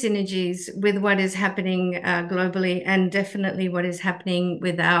 Tremendous synergies with what is happening globally, and definitely what is happening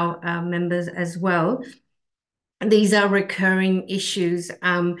with our members as well. These are recurring issues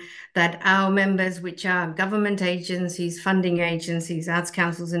that our members, which are government agencies, funding agencies, arts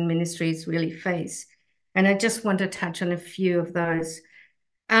councils and ministries, really face. And I just want to touch on a few of those.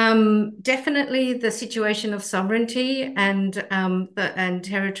 Definitely the situation of sovereignty and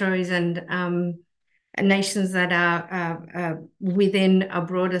territories and nations that are within a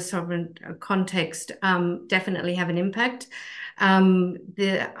broader sovereign context definitely have an impact.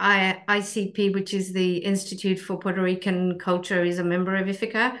 The ICP, which is the Institute for Puerto Rican Culture, is a member of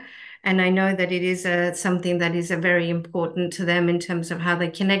IFACCA, and I know that it is something that is very important to them in terms of how they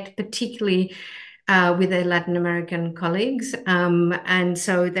connect, particularly with their Latin American colleagues, and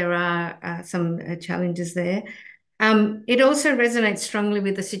so there are some challenges there. It also resonates strongly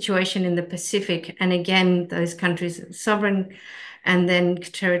with the situation in the Pacific, and again, those countries, sovereign and then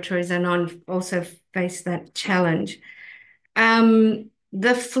territories and on, also face that challenge.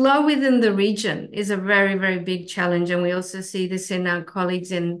 The flow within the region is a very, very big challenge, and we also see this in our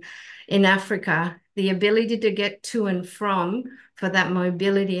colleagues in Africa. The ability to get to and from for that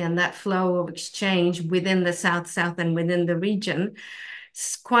mobility and that flow of exchange within the South and within the region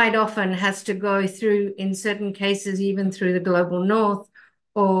quite often has to go through, in certain cases, even through the global north,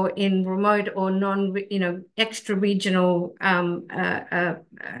 or in remote or extra-regional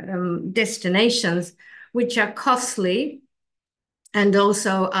destinations, which are costly and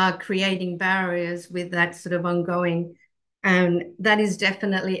also are creating barriers with that sort of ongoing. And that is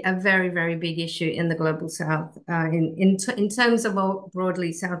definitely a very, very big issue in the global South in terms of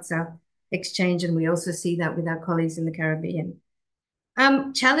broadly South-South exchange. And we also see that with our colleagues in the Caribbean.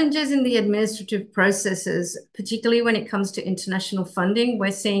 Challenges in the administrative processes, particularly when it comes to international funding.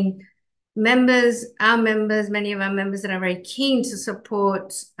 We're seeing many of our members that are very keen to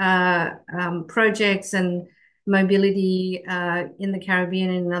support projects and mobility in the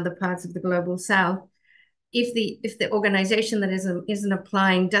Caribbean and in other parts of the global South. If the organization that isn't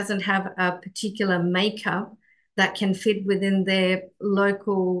applying doesn't have a particular makeup that can fit within their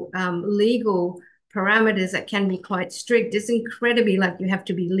local legal parameters that can be quite strict, it's incredibly, like, you have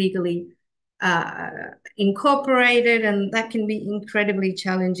to be legally incorporated, and that can be incredibly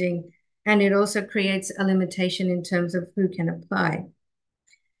challenging. And it also creates a limitation in terms of who can apply.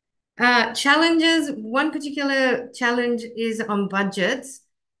 Challenges, one particular challenge is on budgets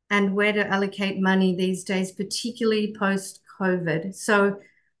and where to allocate money these days, particularly post-COVID. So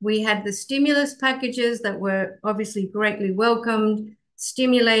we had the stimulus packages that were obviously greatly welcomed,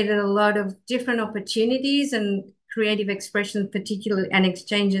 stimulated a lot of different opportunities and creative expressions, particularly, and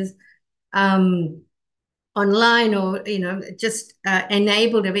exchanges online, or just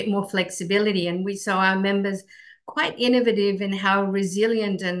enabled a bit more flexibility. And we saw our members quite innovative in how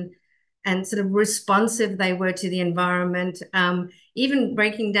resilient and sort of responsive they were to the environment, even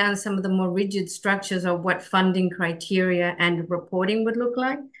breaking down some of the more rigid structures of what funding criteria and reporting would look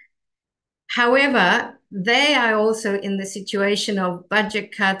like. However, they are also in the situation of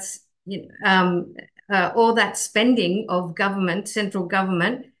budget cuts, all that spending of government, central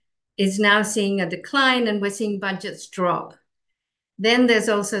government, is now seeing a decline, and we're seeing budgets drop. Then there's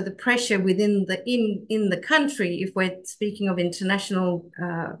also the pressure within in the country, if we're speaking of international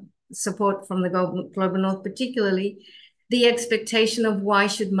support from the Global North, particularly the expectation of why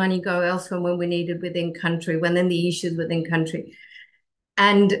should money go elsewhere when we need it within country, when then the issues within country.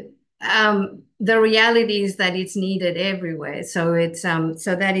 And the reality is that it's needed everywhere. So it's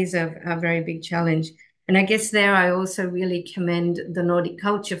so that is a very big challenge. And I guess there I also really commend the Nordic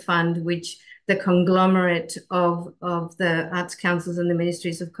Culture Fund, which the conglomerate of the arts councils and the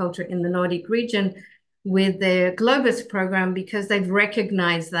ministries of culture in the Nordic region with their Globus program, because they've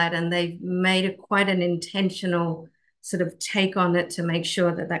recognized that and they've made it quite an intentional sort of take on it to make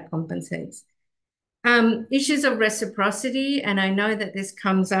sure that that compensates. Issues of reciprocity, and I know that this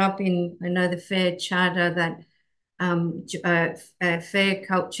comes up in, I know the FAIR Charter that Fair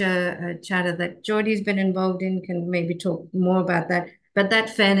Culture Charter that Jordi's been involved in, can maybe talk more about that. But that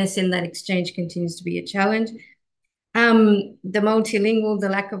fairness in that exchange continues to be a challenge. The multilingual, the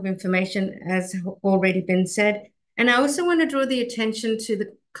lack of information has already been said. And I also want to draw the attention to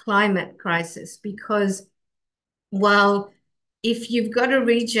the climate crisis, because while if you've got a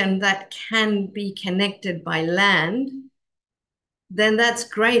region that can be connected by land, then that's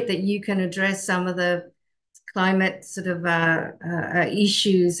great that you can address some of the climate sort of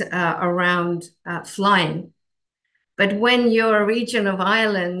issues around flying. But when you're a region of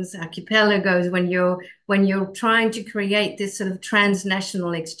islands, archipelagos, when you're trying to create this sort of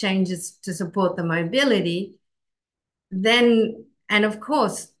transnational exchanges to support the mobility, then, and of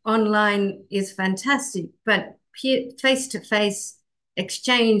course, online is fantastic, but face-to-face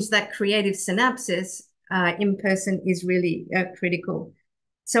exchange, that creative synapses in person is really critical.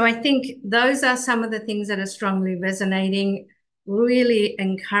 So I think those are some of the things that are strongly resonating, really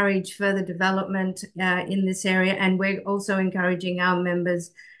encourage further development in this area. And we're also encouraging our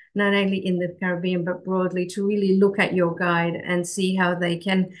members, not only in the Caribbean, but broadly, to really look at your guide and see how they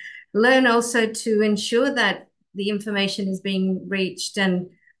can learn also to ensure that the information is being reached, and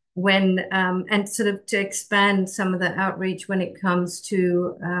when and sort of to expand some of the outreach when it comes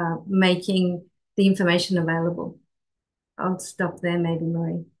to making the information available. I'll stop there, maybe,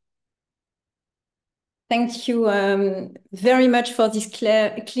 Marie. Thank you very much for this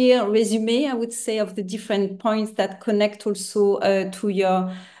clear resume, I would say, of the different points that connect also to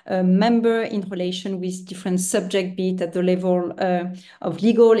your member in relation with different subject, be it at the level of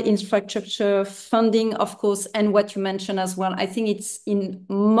legal infrastructure, funding, of course, and what you mentioned as well. I think it's in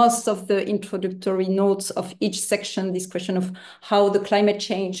most of the introductory notes of each section, this question of how the climate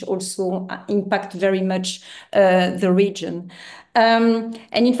change also impact very much the region. And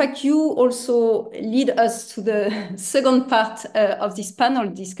in fact, you also lead us to the second part of this panel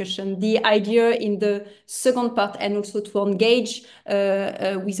discussion, the idea in the second part, and also to engage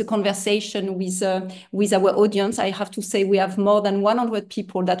with a conversation with our audience. I have to say we have more than 100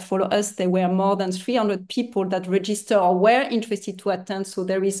 people that follow us. There were more than 300 people that registered or were interested to attend. So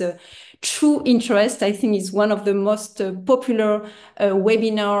there is a true interest. I think it's one of the most popular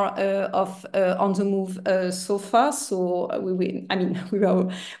webinar of On the Move so far. So we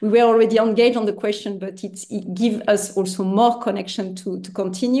were already engaged on the question, but it gives us also more connection to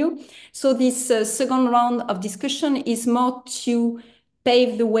continue. So this second round of discussion is more to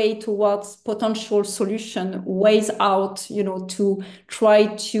pave the way towards potential solution, ways out, you know, to try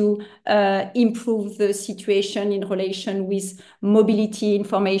to improve the situation in relation with mobility,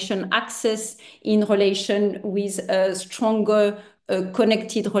 information access, in relation with a stronger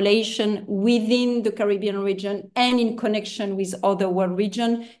connected relation within the Caribbean region and in connection with other world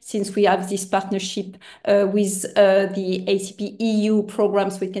regions, since we have this partnership with the ACP-EU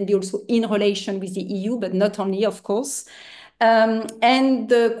programs, we can be also in relation with the EU, but not only, of course. And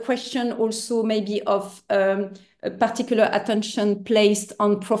the question also maybe of a particular attention placed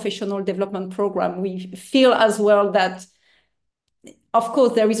on professional development program. We feel as well that, of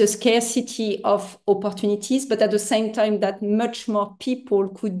course, there is a scarcity of opportunities, but at the same time that much more people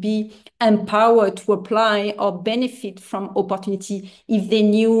could be empowered to apply or benefit from opportunity if they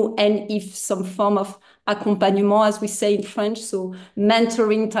knew, and if some form of accompagnement, as we say in French, so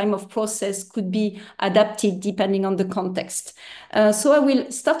mentoring time of process could be adapted depending on the context. So I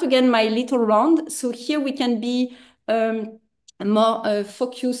will start again my little round. So here we can be more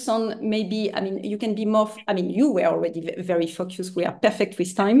focus on maybe, I mean, you can be more, I mean, you were already very focused, we are perfect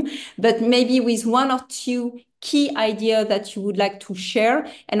with time, but maybe with one or two key idea that you would like to share.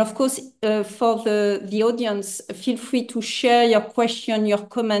 And of course, for the audience, feel free to share your question, your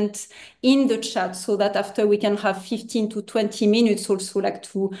comment in the chat, so that after we can have 15 to 20 minutes also like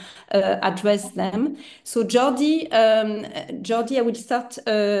to address them. So Jordi, I will start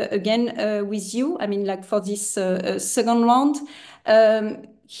again with you. I mean, like for this second round,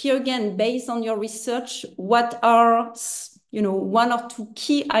 here again, based on your research, what are one or two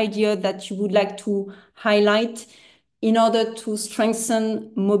key ideas that you would like to highlight in order to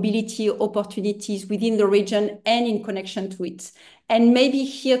strengthen mobility opportunities within the region and in connection to it. And maybe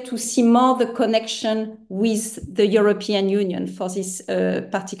here to see more the connection with the European Union for this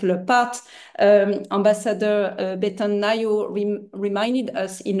particular part. Ambassador Betton Nayo reminded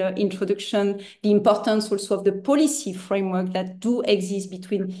us in her introduction the importance also of the policy framework that do exist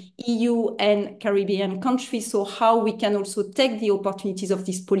between EU and Caribbean countries. So how we can also take the opportunities of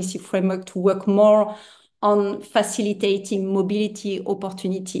this policy framework to work more on facilitating mobility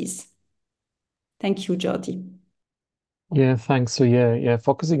opportunities. Thank you, Jordi. Yeah, thanks. So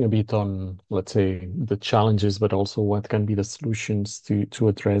focusing a bit on, let's say, the challenges, but also what can be the solutions to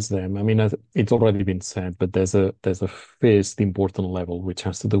address them. I mean, it's already been said, but there's a first important level which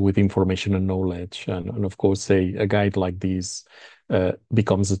has to do with information and knowledge, and of course, a guide like this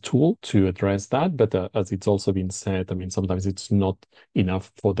becomes a tool to address that. But as it's also been said, I mean, sometimes it's not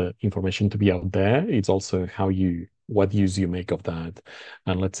enough for the information to be out there. It's also what use you make of that,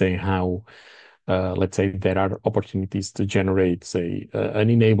 and let's say how. Let's say there are opportunities to generate, say, an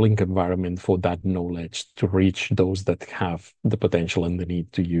enabling environment for that knowledge to reach those that have the potential and the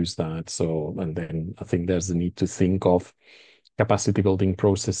need to use that. So, and then I think there's a need to think of capacity building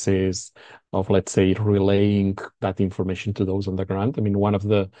processes, of, let's say, relaying that information to those on the ground. I mean, one of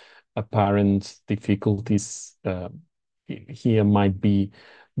the apparent difficulties here might be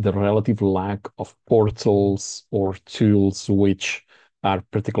the relative lack of portals or tools which are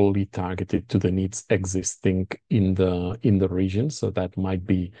particularly targeted to the needs existing in the region. So that might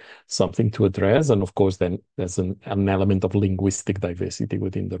be something to address. And of course, then there's an element of linguistic diversity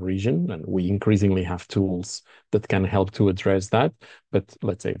within the region. And we increasingly have tools that can help to address that. But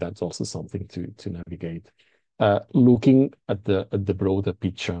let's say that's also something to navigate. Looking at the broader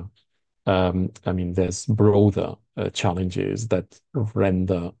picture, I mean, there's broader challenges that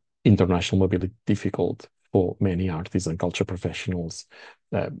render international mobility difficult for many artists and culture professionals,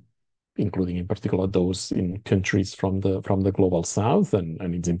 including in particular those in countries from the global south. And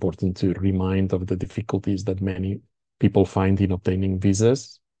it's important to remind of the difficulties that many people find in obtaining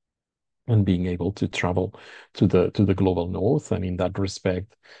visas and being able to travel to the global north. And in that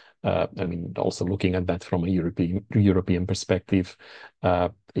respect, I mean, also looking at that from a European perspective,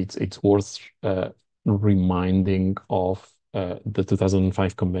 it's worth reminding of the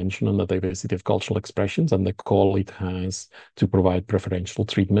 2005 Convention on the Diversity of Cultural Expressions and the call it has to provide preferential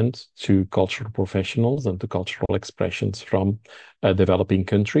treatment to cultural professionals and to cultural expressions from developing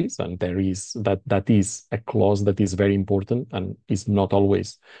countries. And there is that is a clause that is very important and is not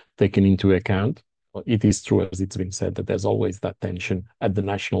always taken into account. It is true, as it's been said, that there's always that tension at the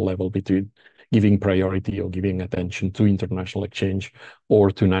national level between giving priority or giving attention to international exchange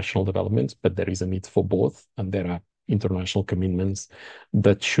or to national developments, but there is a need for both, and there are international commitments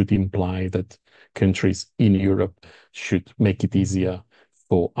that should imply that countries in Europe should make it easier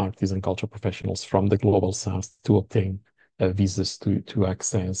for artists and cultural professionals from the global south to obtain visas to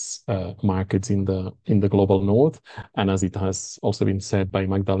access markets in the global north. And as it has also been said by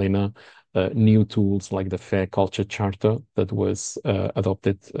Magdalena, new tools like the Fair Culture Charter that was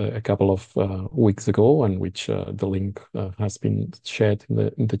adopted a couple of weeks ago, and which the link has been shared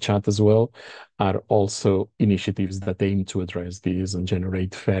in the chat as well, are also initiatives that aim to address these and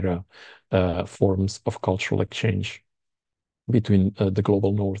generate fairer forms of cultural exchange between the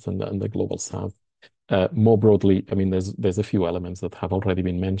global north and the global south. More broadly, I mean, there's a few elements that have already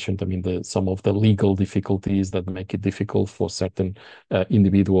been mentioned. I mean, some of the legal difficulties that make it difficult for certain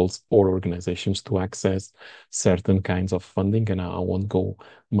individuals or organizations to access certain kinds of funding, and I won't go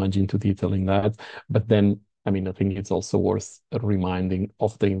much into detail in that. But then, I mean, I think it's also worth reminding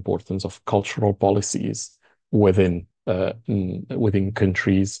of the importance of cultural policies within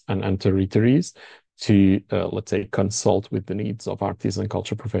countries and territories to, let's say, consult with the needs of artists and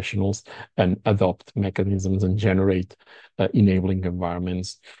culture professionals and adopt mechanisms and generate enabling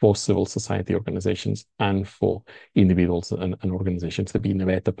environments for civil society organizations and for individuals and organizations to be in a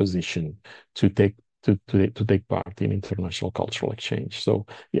better position to take part in international cultural exchange. So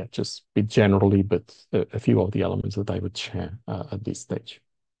yeah, just a bit generally, but a few of the elements that I would share at this stage.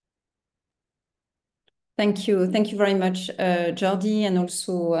 Thank you very much, Jordi, and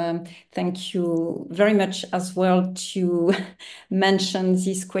also thank you very much as well to mention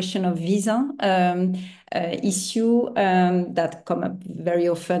this question of visa issue that come up very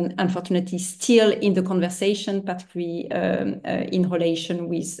often, unfortunately, still in the conversation, particularly in relation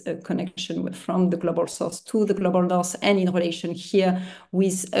with connection from the global south to the global north, and in relation here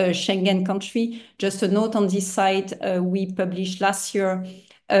with Schengen country. Just a note on this side, we published last year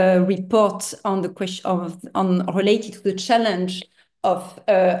report on the question related to the challenge of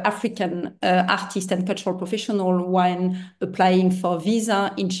African artists and cultural professionals when applying for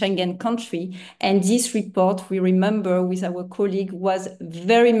visa in Schengen country. And this report, we remember with our colleague, was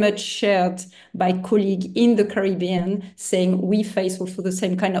very much shared by colleagues in the Caribbean, saying we face also the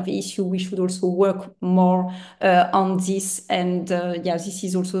same kind of issue. We should also work more on this. And yeah, this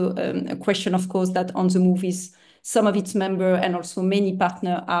is also a question, of course, that On the Move is some of its members and also many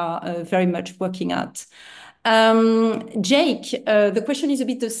partners are very much working at. Jake, the question is a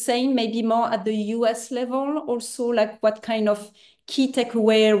bit the same, maybe more at the US level. Also, like what kind of key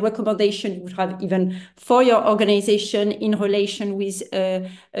takeaway recommendation you would have even for your organization in relation with a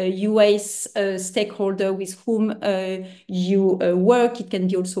US stakeholder with whom you work. It can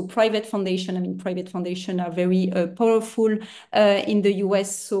be also private foundation. I mean, private foundation are very powerful in the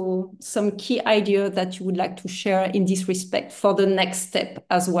US. So some key idea that you would like to share in this respect for the next step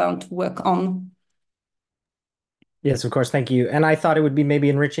as well to work on. Yes, of course. Thank you. And I thought it would be maybe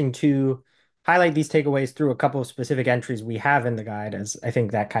enriching to highlight these takeaways through a couple of specific entries we have in the guide, as I think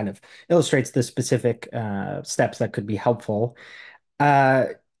that kind of illustrates the specific steps that could be helpful.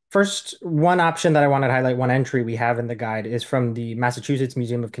 First, one option that I wanted to highlight, one entry we have in the guide, is from the Massachusetts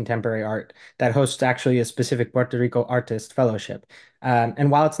Museum of Contemporary Art that hosts actually a specific Puerto Rico artist fellowship.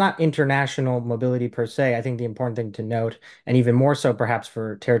 And while it's not international mobility per se, I think the important thing to note, and even more so perhaps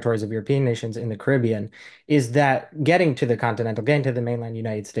for territories of European nations in the Caribbean, is that getting to the mainland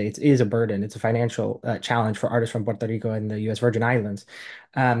United States is a burden. It's a financial challenge for artists from Puerto Rico and the U.S. Virgin Islands.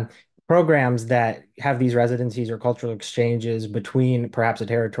 Programs that have these residencies or cultural exchanges between perhaps a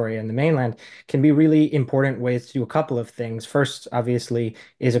territory and the mainland can be really important ways to do a couple of things. First, obviously,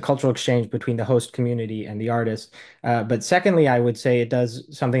 is a cultural exchange between the host community and the artist. But secondly, I would say it does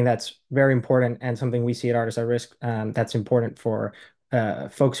something that's very important and something we see at Artists at Risk that's important for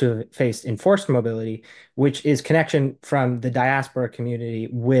folks who have faced enforced mobility, which is connection from the diaspora community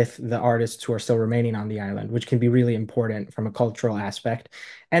with the artists who are still remaining on the island, which can be really important from a cultural aspect.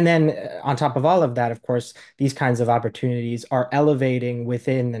 And then on top of all of that, of course, these kinds of opportunities are elevating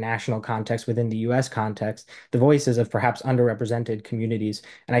within the national context, within the US context, the voices of perhaps underrepresented communities.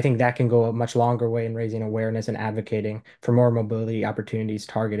 And I think that can go a much longer way in raising awareness and advocating for more mobility opportunities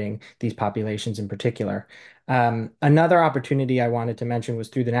targeting these populations in particular. Another opportunity I wanted to mention was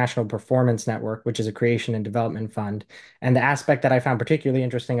through the National Performance Network, which is a creation and development fund. And the aspect that I found particularly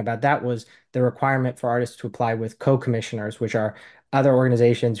interesting about that was the requirement for artists to apply with co-commissioners, which are other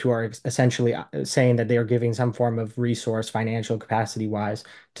organizations who are essentially saying that they are giving some form of resource, financial capacity-wise,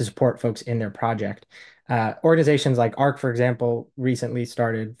 to support folks in their project. Organizations like ARC, for example, recently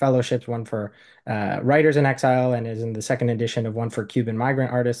started fellowships, one for writers in exile and is in the second edition of one for Cuban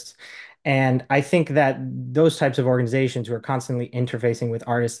migrant artists. And I think that those types of organizations who are constantly interfacing with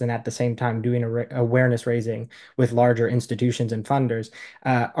artists and at the same time doing awareness raising with larger institutions and funders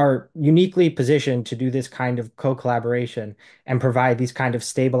are uniquely positioned to do this kind of co-collaboration and provide these kind of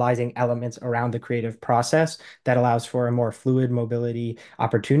stabilizing elements around the creative process that allows for a more fluid mobility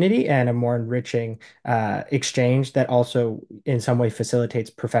opportunity and a more enriching exchange that also in some way facilitates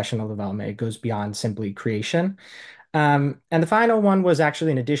professional development. It goes beyond simply creation. And the final one was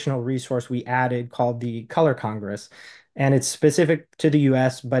actually an additional resource we added called the Color Congress. And it's specific to the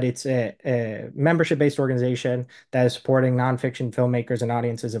US, but it's a membership-based organization that is supporting nonfiction filmmakers and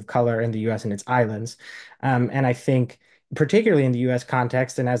audiences of color in the US and its islands. And I think particularly in the US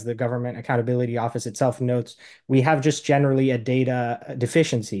context, and as the Government Accountability Office itself notes, we have just generally a data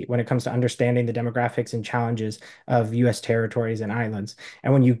deficiency when it comes to understanding the demographics and challenges of US territories and islands.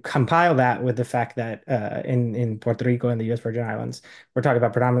 And when you compile that with the fact that in Puerto Rico and the US Virgin Islands, we're talking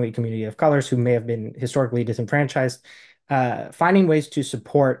about predominantly community of colors who may have been historically disenfranchised, finding ways to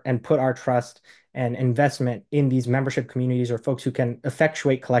support and put our trust and investment in these membership communities or folks who can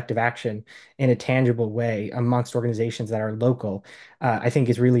effectuate collective action in a tangible way amongst organizations that are local, I think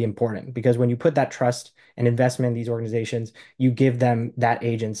is really important, because when you put that trust and investment in these organizations, you give them that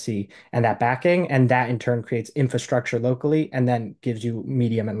agency and that backing, and that in turn creates infrastructure locally and then gives you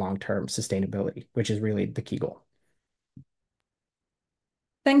medium and long-term sustainability, which is really the key goal.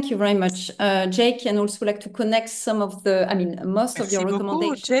 Thank you very much, Jake, and also like to connect some of the, most of your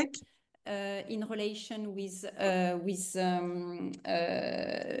recommendations. Jake. in relation with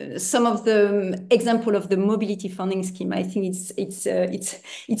some of the example of the mobility funding scheme. I think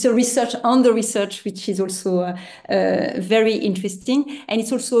it's a research on the research, which is also very interesting, and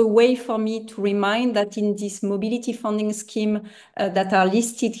it's also a way for me to remind that in this mobility funding scheme that are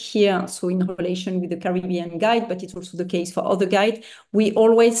listed here, so in relation with the Caribbean guide, but it's also the case for other guides, we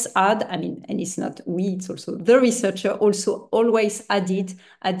always add, I mean, and it's not we, it's also the researcher also always added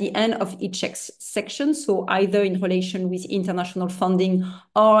at the end of each section, so either in relation with international funding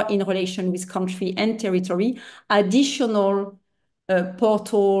or in relation with country and territory, additional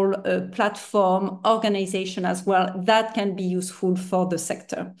portal, platform, organization as well, that can be useful for the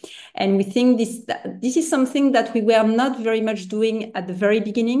sector. And we think this is something that we were not very much doing at the very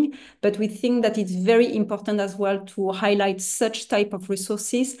beginning, but we think that it's very important as well to highlight such type of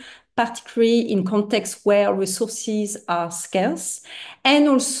resources, particularly in contexts where resources are scarce, and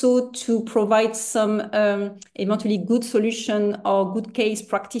also to provide some eventually good solution or good case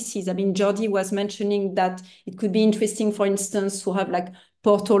practices. I mean, Jordi was mentioning that it could be interesting, for instance, to have like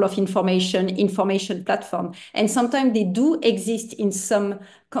portal of information platform. And sometimes they do exist in some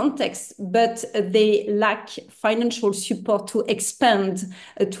contexts, but they lack financial support to expand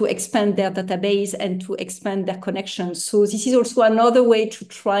their database and to expand their connections. So this is also another way to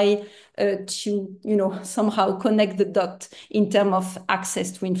try to, somehow connect the dot in terms of access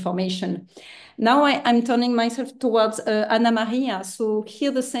to information. Now I'm turning myself towards Anna Maria. So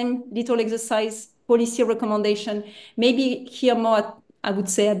here the same little exercise, policy recommendation, maybe here more I would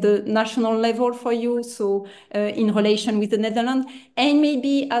say at the national level for you, so in relation with the Netherlands, and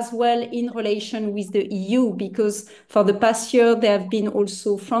maybe as well in relation with the EU, because for the past year, there have been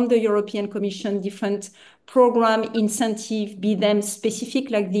also from the European Commission different program incentive, be them specific,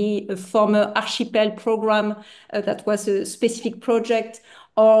 like the former Archipel program that was a specific project,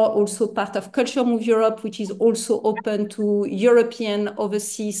 or also part of Culture Move Europe, which is also open to European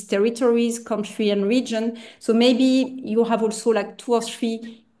overseas territories, country and region. So maybe you have also like 2 or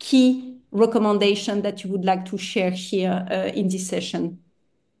 3 key recommendations that you would like to share here in this session.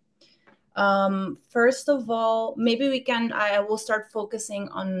 First of all, maybe I will start focusing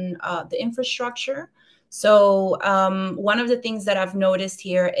on the infrastructure. So one of the things that I've noticed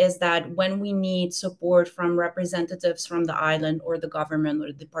here is that when we need support from representatives from the island or the government or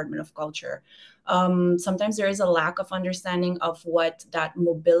the Department of Culture, sometimes there is a lack of understanding of what that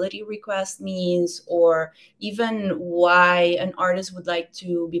mobility request means, or even why an artist would like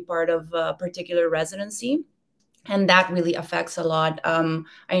to be part of a particular residency. And that really affects a lot.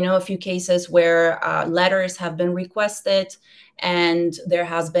 I know a few cases where letters have been requested and there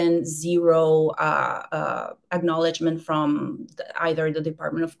has been zero acknowledgement from either the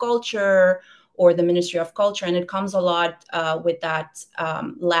Department of Culture or the Ministry of Culture. And it comes a lot with that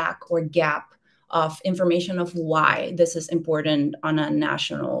lack or gap of information of why this is important on a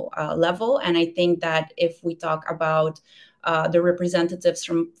national level. And I think that if we talk about the representatives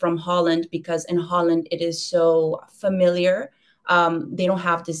from Holland, because in Holland it is so familiar, they don't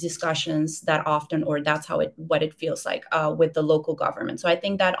have these discussions that often, or that's what it feels like with the local government. So I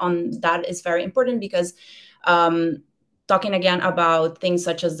think that is very important, because talking again about things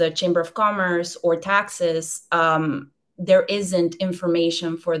such as the Chamber of Commerce or taxes, there isn't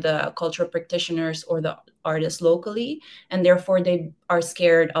information for the cultural practitioners or the artists locally, and therefore they are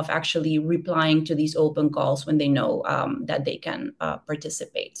scared of actually replying to these open calls when they know that they can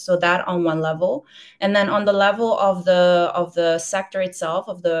participate. So that on one level. And then on the level of the sector itself,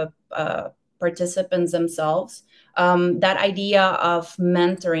 of the participants themselves, that idea of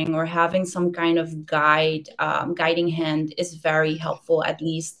mentoring or having some kind of guiding hand is very helpful, at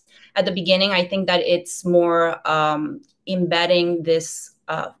least at the beginning. I think that it's more embedding this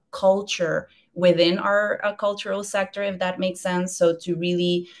culture within our cultural sector, if that makes sense. So to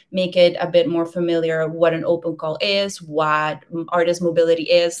really make it a bit more familiar what an open call is, what artist mobility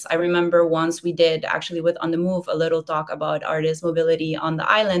is. I remember once we did actually with On the Move a little talk about artist mobility on the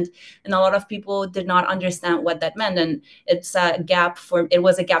island, and a lot of people did not understand what that meant. And it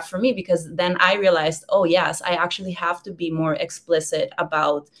was a gap for me, because then I realized, oh yes, I actually have to be more explicit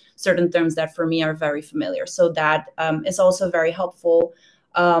about certain terms that for me are very familiar. So that is also very helpful.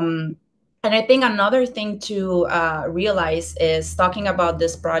 And I think another thing to realize is, talking about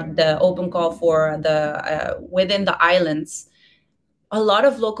the open call for the within the islands, a lot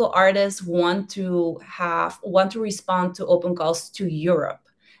of local artists want to respond to open calls to Europe.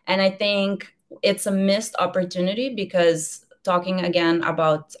 And I think it's a missed opportunity, because talking again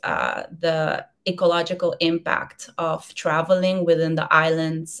about the ecological impact of traveling within the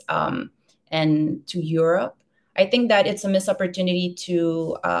islands and to Europe, I think that it's a missed opportunity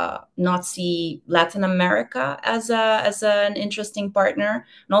to not see Latin America as an interesting partner,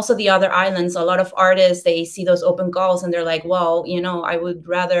 and also the other islands. A lot of artists, they see those open calls and they're like, well, I would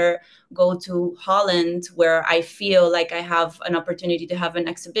rather go to Holland, where I feel like I have an opportunity to have an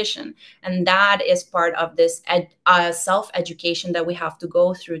exhibition. And that is part of this self-education that we have to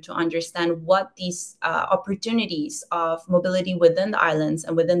go through to understand what these opportunities of mobility within the islands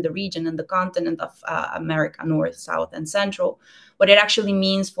and within the region and the continent of America, North, South, and Central, what it actually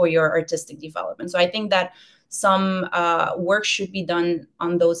means for your artistic development. So I think that some work should be done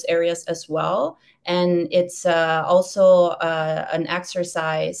on those areas as well. And it's also an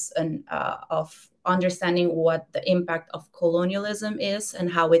exercise of understanding what the impact of colonialism is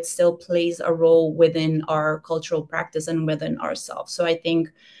and how it still plays a role within our cultural practice and within ourselves. So I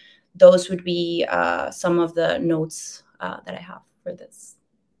think those would be some of the notes that I have for this.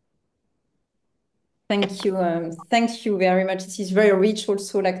 Thank you. Thank you very much. This is very rich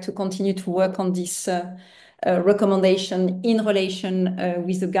also, like, to continue to work on this recommendation in relation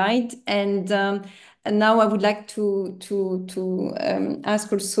with the guide. And now I would like to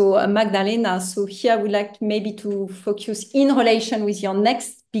ask also Magdalena. So here I would like maybe to focus in relation with your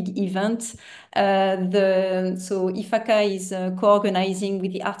next big event. So IFACCA is co-organizing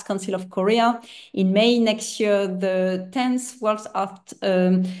with the Arts Council of Korea in May next year, the 10th World Art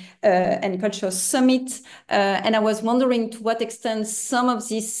and Culture Summit. And I was wondering to what extent some of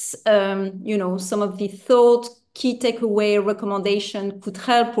this, some of the thought, key takeaway recommendation could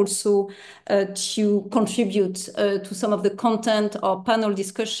help also to contribute to some of the content or panel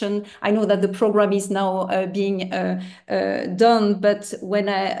discussion. I know that the program is now being done, but when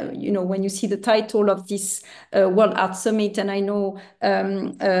when you see the title of this World Art Summit, and I know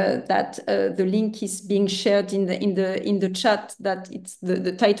that the link is being shared in the chat, that it's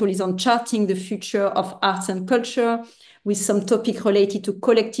the title is on Charting the Future of Arts and Culture, with some topic related to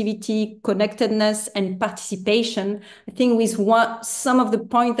collectivity, connectedness, and participation. I think with some of the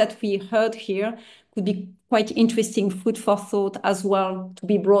points that we heard here could be quite interesting food for thought as well to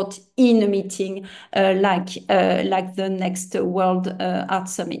be brought in a meeting like the next World Art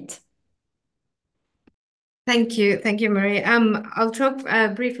Summit. Thank you, Maria. I'll talk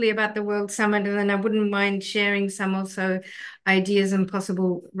briefly about the World Summit, and then I wouldn't mind sharing some also ideas and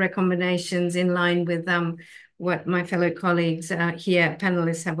possible recommendations in line with what my fellow colleagues here,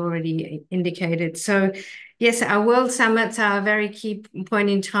 panelists, have already indicated. So yes, our World Summits are a very key point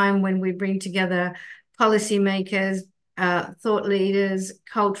in time when we bring together policymakers, thought leaders,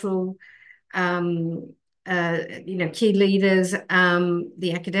 cultural key leaders,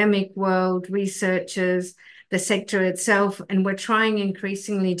 the academic world, researchers, the sector itself, and we're trying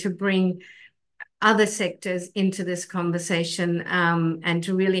increasingly to bring other sectors into this conversation and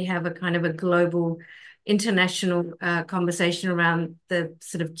to really have a kind of a global, international conversation around the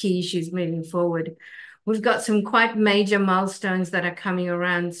sort of key issues moving forward. We've got some quite major milestones that are coming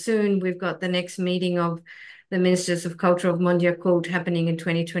around soon. We've got the next meeting of the Ministers of Culture of Mondial Cult happening in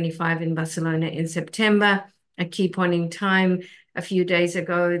 2025 in Barcelona in September, a key point in time. A few days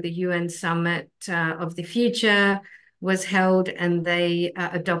ago, the UN Summit of the Future was held, and they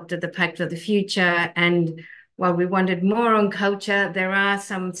adopted the Pact of the Future. And while we wanted more on culture, there are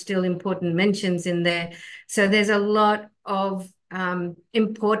some still important mentions in there. So there's a lot of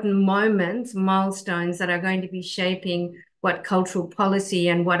important moments, milestones that are going to be shaping what cultural policy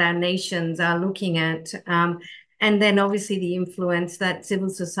and what our nations are looking at. And then obviously the influence that civil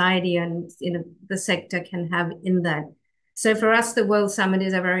society and the sector can have in that. So for us, the World Summit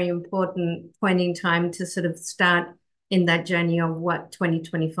is a very important point in time to sort of start in that journey of what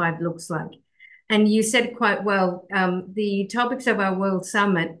 2025 looks like. And you said quite well, the topics of our World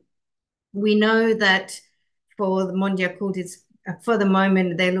Summit, we know that for the Mondial Cult, for the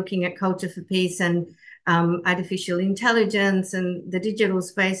moment, they're looking at culture for peace and artificial intelligence and the digital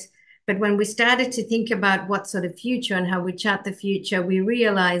space. But when we started to think about what sort of future and how we chart the future, we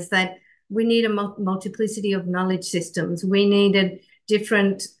realized that we need a multiplicity of knowledge systems. We needed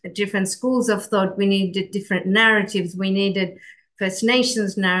different schools of thought. We needed different narratives. We needed First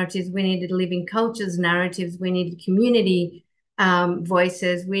Nations narratives. We needed living cultures narratives. We needed community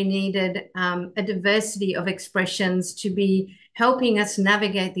voices. We needed a diversity of expressions to be helping us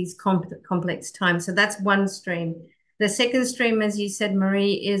navigate these complex times. So that's one stream. The second stream, as you said,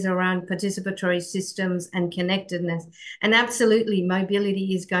 Marie, is around participatory systems and connectedness. And absolutely,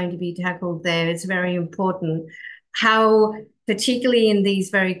 mobility is going to be tackled there. It's very important. How, particularly in these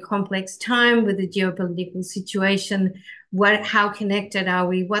very complex times with the geopolitical situation, how connected are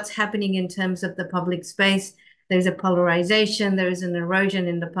we? What's happening in terms of the public space? There's a polarization, there is an erosion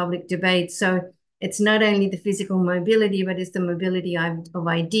in the public debate. So it's not only the physical mobility, but it's the mobility of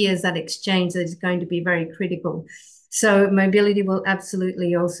ideas, that exchange that is going to be very critical. So mobility will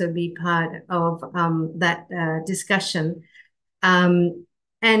absolutely also be part of that discussion. And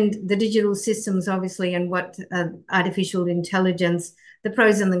the digital systems, obviously, and what artificial intelligence, the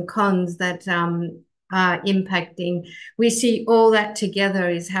pros and the cons that are impacting. We see all that together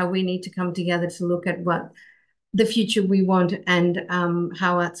is how we need to come together to look at what the future we want and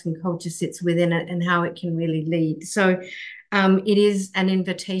how arts and culture sits within it and how it can really lead. So it is an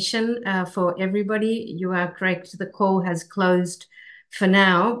invitation for everybody. You are correct. The call has closed for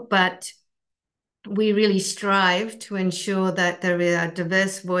now, but we really strive to ensure that there are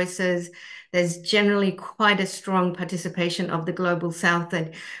diverse voices. There's generally quite a strong participation of the Global South,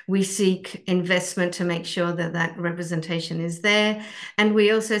 that we seek investment to make sure that that representation is there. And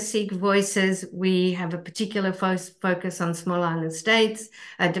we also seek voices. We have a particular focus on small island states,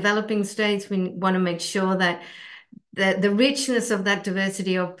 developing states. We want to make sure that the richness of that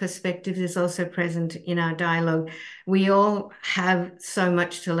diversity of perspectives is also present in our dialogue. We all have so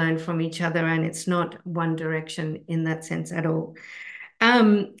much to learn from each other, and it's not one direction in that sense at all.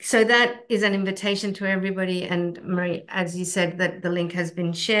 So that is an invitation to everybody. And Marie, as you said, that the link has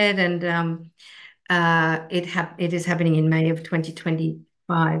been shared, and it is happening in May of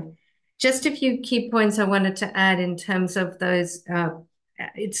 2025. Just a few key points I wanted to add in terms of those.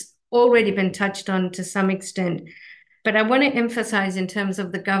 It's already been touched on to some extent, but I want to emphasize in terms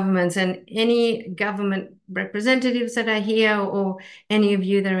of the governments and any government representatives that are here, or any of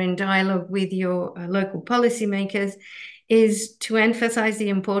you that are in dialogue with your local policymakers, is to emphasize the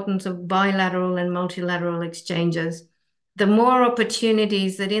importance of bilateral and multilateral exchanges. The more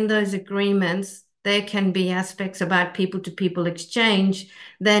opportunities that in those agreements there can be aspects about people-to-people exchange,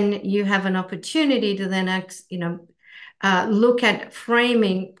 then you have an opportunity to then look at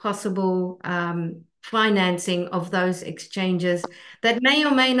framing possible financing of those exchanges that may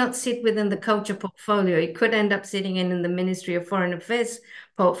or may not sit within the culture portfolio. It could end up sitting in the Ministry of Foreign Affairs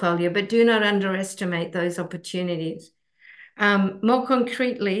portfolio, but do not underestimate those opportunities. More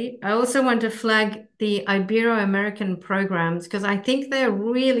concretely, I also want to flag the Ibero-American programs, because I think they're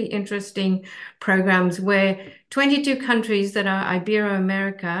really interesting programs where 22 countries that are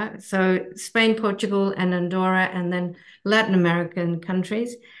Ibero-America, so Spain, Portugal, and Andorra, and then Latin American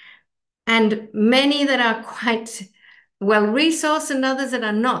countries, and many that are quite well-resourced and others that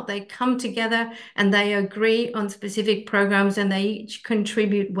are not. They come together and they agree on specific programs, and they each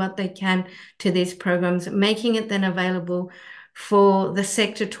contribute what they can to these programs, making it then available for the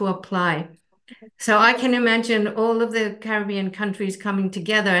sector to apply. So I can imagine all of the Caribbean countries coming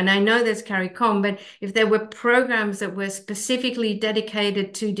together, and I know there's CARICOM, but if there were programs that were specifically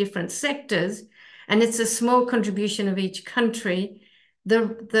dedicated to different sectors, and it's a small contribution of each country,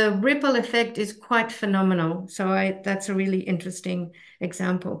 the ripple effect is quite phenomenal. So that's a really interesting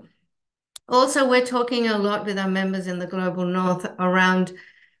example. Also, we're talking a lot with our members in the Global North around,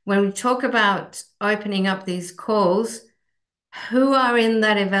 when we talk about opening up these calls, who are in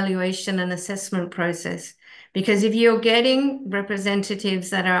that evaluation and assessment process. Because if you're getting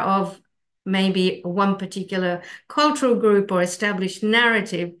representatives that are of maybe one particular cultural group or established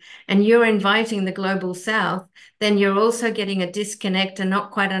narrative, and you're inviting the Global South, then you're also getting a disconnect and not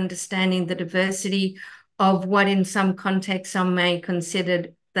quite understanding the diversity of what in some contexts some may consider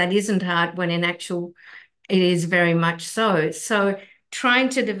that isn't art, when in actual it is very much so. So trying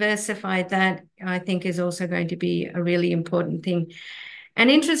to diversify that, I think, is also going to be a really important thing.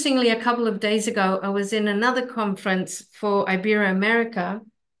 And interestingly, a couple of days ago, I was in another conference for Ibero-America.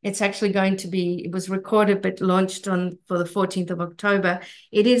 It's actually going to be, it was recorded but launched for the 14th of October.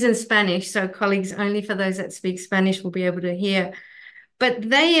 It is in Spanish, so colleagues, only for those that speak Spanish will be able to hear. But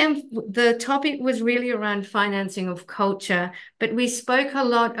the topic was really around financing of culture, but we spoke a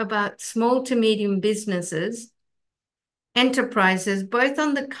lot about small to medium businesses, enterprises, both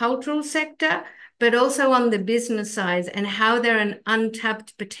on the cultural sector, but also on the business side, and how they're an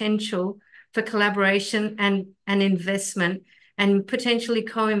untapped potential for collaboration and investment, and potentially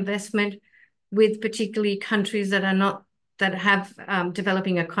co-investment with particularly countries that have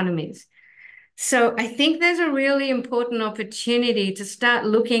developing economies. So I think there's a really important opportunity to start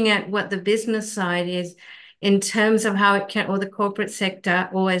looking at what the business side is in terms of how it can, or the corporate sector,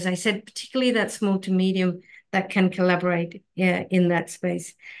 or as I said, particularly that small to medium that can collaborate in that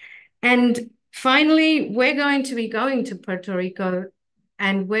space. And finally, we're going to be going to Puerto Rico,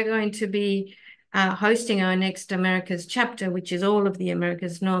 and we're going to be hosting our next Americas chapter, which is all of the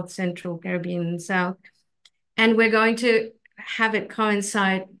Americas, North, Central, Caribbean, and South. And we're going to have it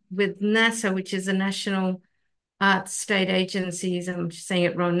coincide with NASA, which is the National Arts State Agencies, I'm just saying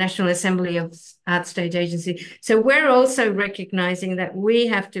it wrong, National Assembly of Arts State Agency. So we're also recognizing that we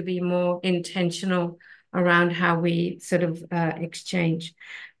have to be more intentional around how we sort of exchange.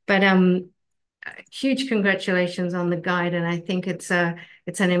 But huge congratulations on the guide, and I think it's an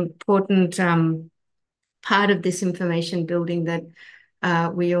important part of this information building that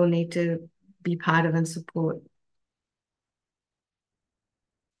we all need to be part of and support.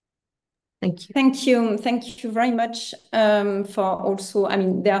 Thank you. Thank you. Thank you very much for also, I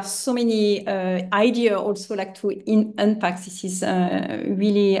mean, there are so many ideas also like to unpack. This is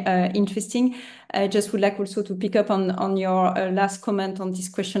really interesting. I just would like also to pick up on your last comment on this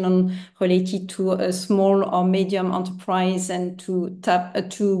question on related to a small or medium enterprise and to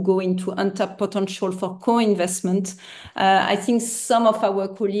go into untapped potential for co-investment. I think some of our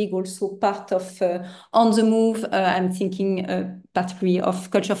colleagues also part of On the Move. I'm thinking particularly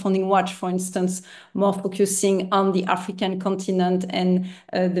of Culture Funding Watch, for instance, more focusing on the African continent and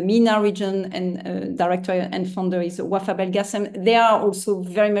the MENA region, and director and founder is Wafa Belgassem. They are also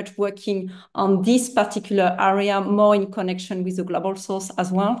very much working on this particular area, more in connection with the global source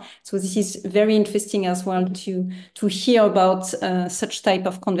as well. So this is very interesting as well to hear about such type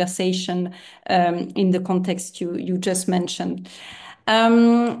of conversation in the context you just mentioned.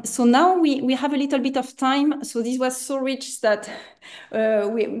 So now we have a little bit of time. So this was so rich that,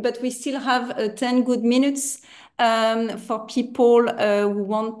 but we still have 10 good minutes for people who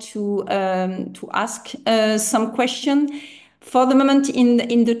want to ask some question. For the moment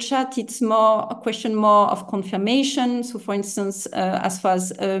in the chat, it's more a question more of confirmation. So for instance, as far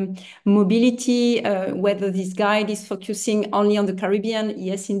as mobility, whether this guide is focusing only on the Caribbean.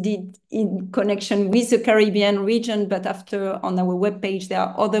 Yes, indeed, in connection with the Caribbean region, but after on our webpage, there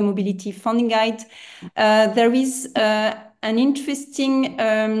are other mobility funding guides. There is an interesting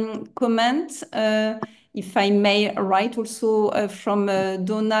comment, if I may write also from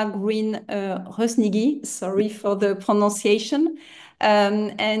Donna Green Rosnigi, sorry for the pronunciation.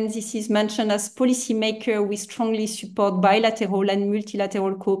 And this is mentioned as policymaker, we strongly support bilateral and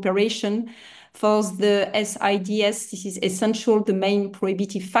multilateral cooperation. For the SIDS, this is essential. The main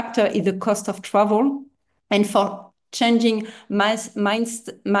prohibitive factor is the cost of travel. And for changing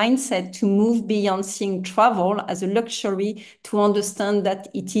mindset to move beyond seeing travel as a luxury to understand that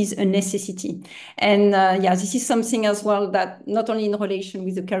it is a necessity. And yeah, this is something as well that not only in relation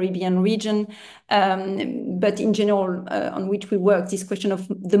with the Caribbean region, but in general on which we work, this question of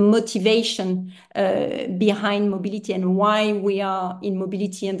the motivation behind mobility and why we are in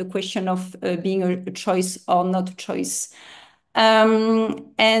mobility, and the question of being a choice or not a choice. Is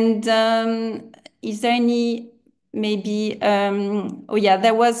there any maybe, oh yeah,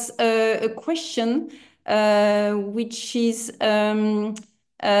 there was a question which is from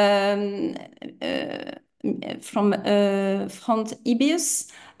Front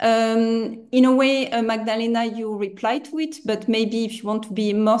Ibius. In a way, Magdalena, you replied to it, but maybe if you want to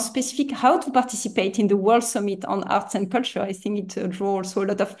be more specific, how to participate in the World Summit on Arts and Culture. I think it draws also a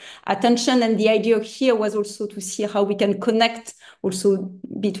lot of attention, and the idea here was also to see how we can connect also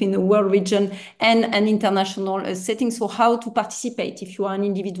between the world region and an international setting. So how to participate? If you are an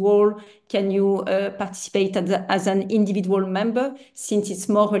individual, can you participate as an individual member, since it's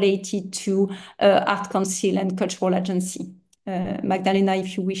more related to Art Council and Cultural Agency? Magdalena,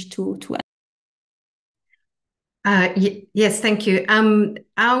 if you wish to yes, thank you.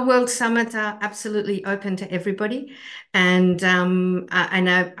 Our World Summit are absolutely open to everybody, and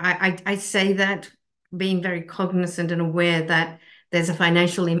I say that being very cognizant and aware that there's a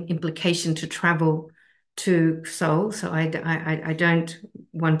financial implication to travel to Seoul, so I don't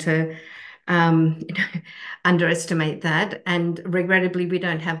want to underestimate that. And regrettably, we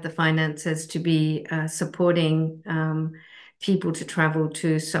don't have the finances to be supporting people to travel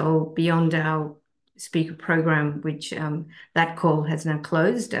to Seoul beyond our speaker program, which that call has now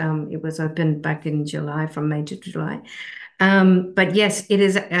closed. It was open back in July, from May to July. But yes, it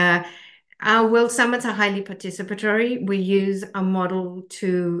is. Our World Summits are highly participatory. We use a model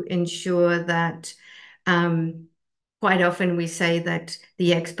to ensure that quite often we say that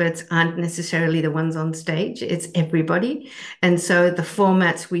the experts aren't necessarily the ones on stage, it's everybody. And so the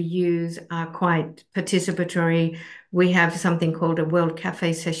formats we use are quite participatory. We have something called a World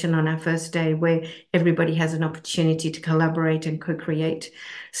Cafe session on our first day, where everybody has an opportunity to collaborate and co-create.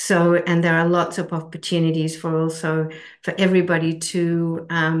 So, and there are lots of opportunities for everybody to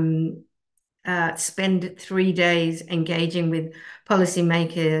spend 3 days engaging with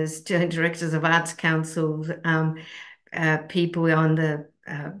policymakers, directors of arts councils, people on the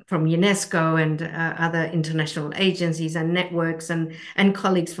from UNESCO and other international agencies and networks and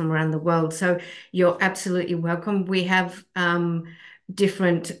colleagues from around the world. So you're absolutely welcome. We have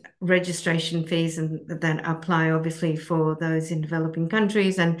different registration fees that apply obviously for those in developing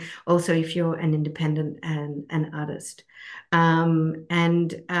countries, and also if you're an independent and an artist.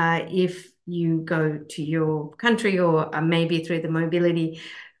 If you go to your country or maybe through the Mobility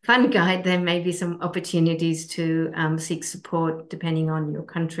Fund Guide, there may be some opportunities to seek support depending on your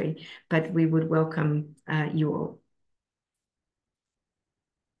country, but we would welcome you all.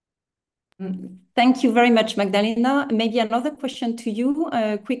 Thank you very much, Magdalena. Maybe another question to you,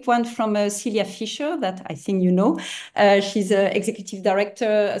 a quick one from Celia Fischer that I think you know. She's Executive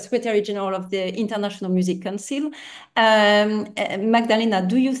Director, Secretary-General of the International Music Council. Magdalena,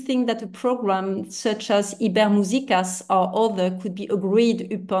 do you think that a program such as Ibermusicas or other could be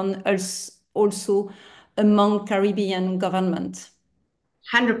agreed upon also among Caribbean governments?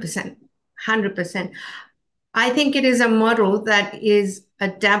 100%, 100%. I think it is a model that is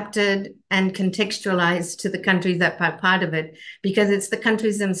adapted and contextualized to the countries that are part of it, because it's the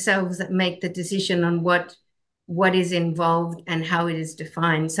countries themselves that make the decision on what is involved and how it is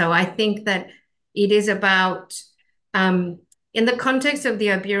defined. So I think that it is about, in the context of the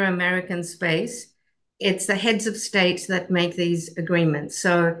Ibero-American space, it's the heads of states that make these agreements.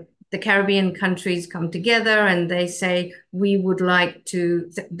 So the Caribbean countries come together and they say, we would like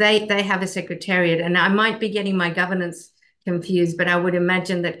to, they have a secretariat, and I might be getting my governance confused, but I would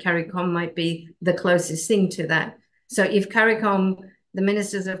imagine that CARICOM might be the closest thing to that. So if CARICOM, the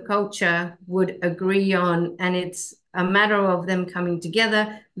ministers of culture would agree on, and it's a matter of them coming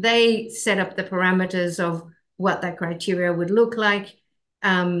together, they set up the parameters of what that criteria would look like,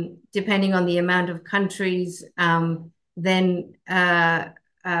 depending on the amount of countries, then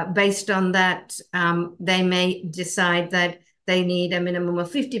based on that, they may decide that they need a minimum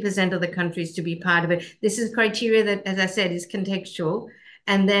of 50% of the countries to be part of it. This is criteria that, as I said, is contextual.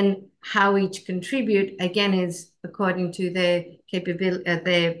 And then how each contribute, again, is according to their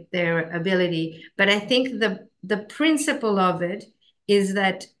capability, their ability. But I think the principle of it is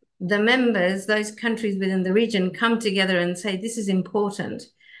that the members, those countries within the region, come together and say, this is important,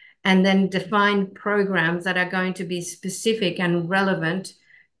 and then define programs that are going to be specific and relevant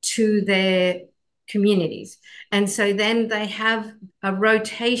to their communities. And so then they have a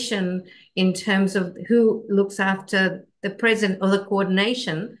rotation in terms of who looks after the present or the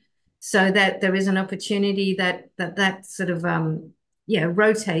coordination, so that there is an opportunity that sort of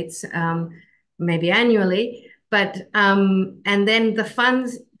rotates maybe annually, but and then the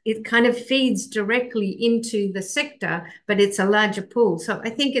funds, it kind of feeds directly into the sector, but it's a larger pool. So I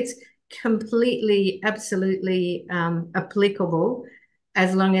think it's completely, absolutely applicable,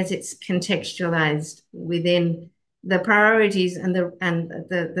 as long as it's contextualized within the priorities and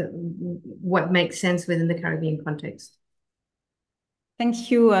the what makes sense within the Caribbean context.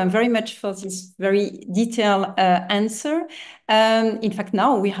 Thank you very much for this very detailed answer. In fact,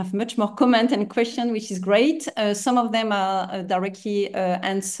 now we have much more comment and question, which is great. Some of them are directly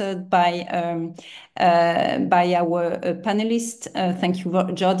answered by our panelists. Thank you,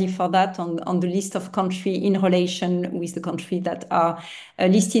 Jordi, for that on the list of country in relation with the country that are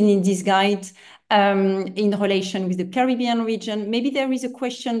listed in this guide. In relation with the Caribbean region. Maybe there is a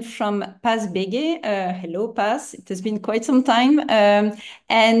question from Paz Bege. Hello, Paz. It has been quite some time.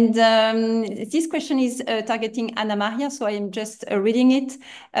 This question is targeting Ana Maria, so I am just reading it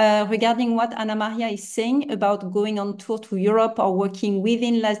regarding what Ana Maria is saying about going on tour to Europe or working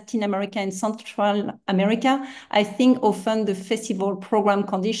within Latin America and Central America. I think often the festival program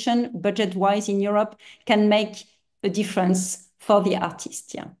condition, budget-wise in Europe, can make a difference for the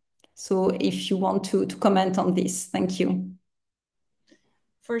artist. Yeah. So if you want to comment on this, thank you.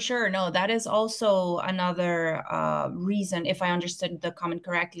 For sure. No, that is also another reason, if I understood the comment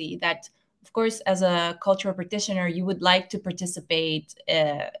correctly, that, of course, as a cultural practitioner, you would like to participate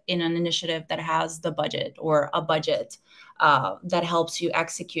in an initiative that has the budget or a budget that helps you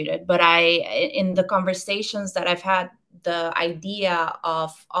execute it. But in the conversations that I've had, the idea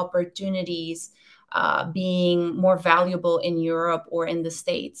of opportunities being more valuable in Europe or in the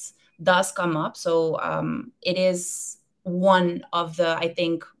States does come up. So it is one of the, I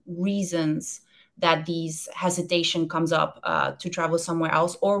think, reasons that these hesitation comes up to travel somewhere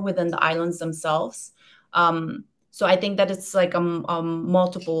else or within the islands themselves. So I think that it's like a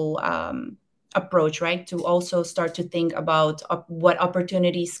multiple approach, right? To also start to think about what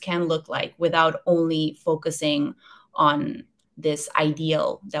opportunities can look like without only focusing on this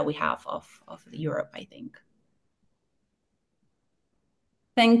ideal that we have of Europe, I think.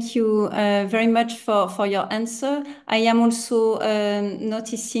 Thank you very much for your answer. I am also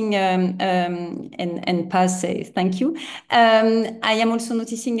noticing, and Paz say thank you. I am also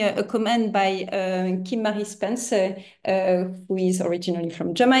noticing a comment by Kim Marie Spencer, who is originally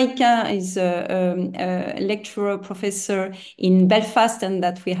from Jamaica, is a lecturer, professor in Belfast, and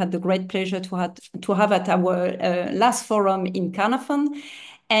that we had the great pleasure to have at our last forum in Carnarvon.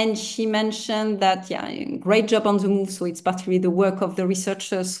 And she mentioned that, yeah, great job on the move. So it's particularly the work of the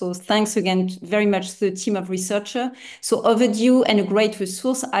researchers. So thanks again very much to the team of researchers. So overdue and a great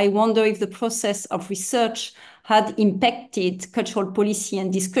resource. I wonder if the process of research had impacted cultural policy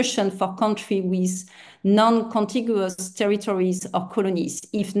and discussion for countries with non-contiguous territories or colonies.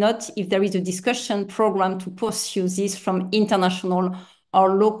 If not, if there is a discussion program to pursue this from international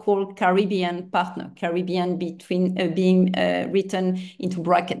or local Caribbean partner, Caribbean between being written into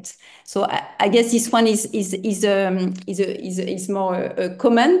brackets. So I guess this one is more a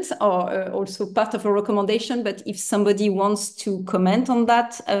comment or also part of a recommendation. But if somebody wants to comment on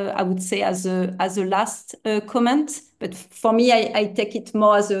that, I would say as a last comment. But for me, I take it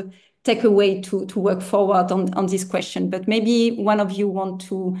more as a takeaway to work forward on this question. But maybe one of you want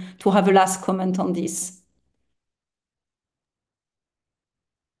to have a last comment on this.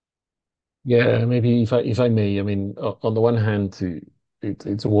 Yeah, maybe if I may, I mean, on the one hand,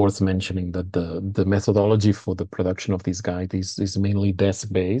 it's worth mentioning that the methodology for the production of this guide is mainly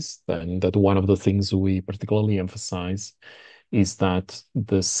desk-based, and that one of the things we particularly emphasize is that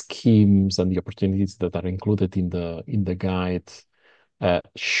the schemes and the opportunities that are included in the guide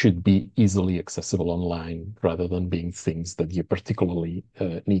should be easily accessible online rather than being things that you particularly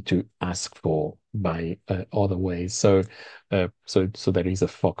need to ask for by other ways. So there is a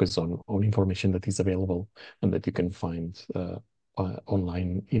focus on information that is available and that you can find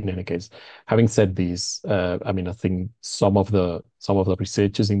online in any case. Having said this, I mean, I think some of the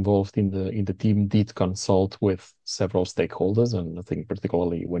researchers involved in the team did consult with several stakeholders, and I think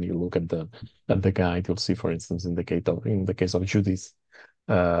particularly when you look at the guide, you'll see, for instance, in the case of Judith,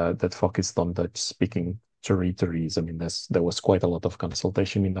 that focused on Dutch-speaking territories. I mean, there was quite a lot of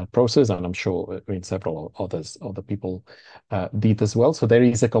consultation in that process, and I'm sure several other people did as well. So there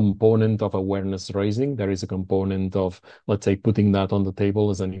is a component of awareness raising. There is a component of, let's say, putting that on the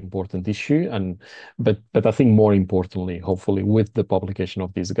table as an important issue. But I think more importantly, hopefully, with the publication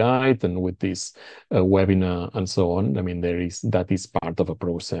of this guide and with this webinar and so on, I mean, that is part of a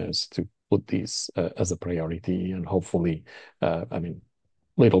process to put this as a priority, and hopefully, I mean,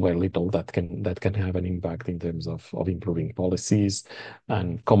 little by little, that can have an impact in terms of improving policies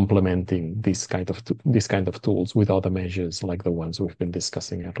and complementing this kind of tools with other measures like the ones we've been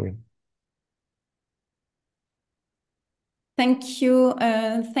discussing earlier. Thank you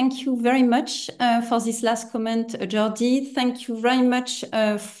very much for this last comment, Jordi. Thank you very much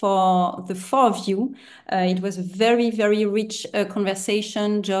for the four of you. It was a very, very rich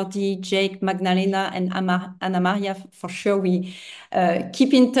conversation. Jordi, Jake, Magdalena, and Anna Maria, for sure. We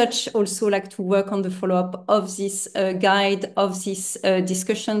keep in touch, also like to work on the follow-up of this guide, of this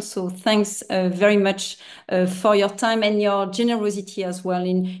discussion. So thanks very much for your time and your generosity as well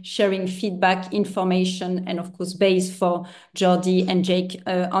in sharing feedback, information, and of course, base for Jordi and Jake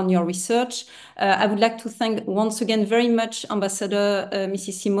on your research. I would like to thank once again very much Ambassador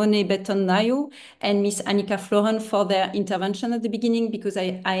Mrs. Symone, Betton, Nayo, and Miss Annica Floren for their intervention at the beginning, because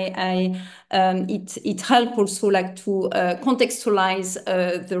it helped also like to contextualize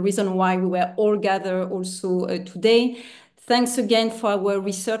the reason why we were all gathered also today. Thanks again for our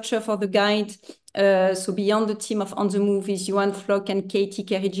researcher for the guide. So beyond the team of On the Move is Johan Flock and Katie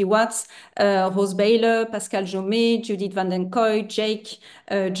Kerigi-Watts, Rose Baylor, Pascal Jomé, Judith Van den Koy, Jake,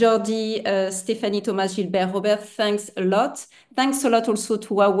 Jordi, Stéphanie Thomas Gilbert, Robert, thanks a lot. Thanks a lot also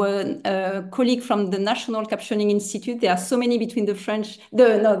to our colleague from the National Captioning Institute. There are so many between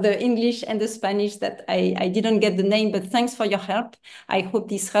the English and the Spanish that I didn't get the name, but thanks for your help. I hope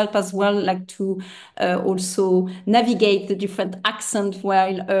this helped as well, like to also navigate the different accents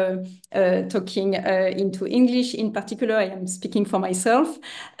while talking into English. In particular, I am speaking for myself.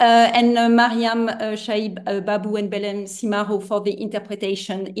 And Mariam, Shaib, Babu, and Belem Simaro for the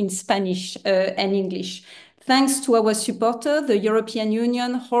interpretation in Spanish and English. Thanks to our supporter, the European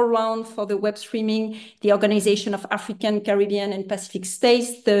Union, All Round for the web streaming, the Organization of African, Caribbean, and Pacific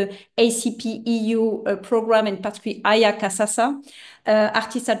States, the ACP-EU program, and particularly IFACCA,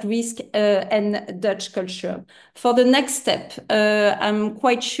 Artists at Risk, and Dutch Culture. For the next step, I'm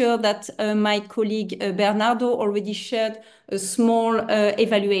quite sure that my colleague Bernardo already shared a small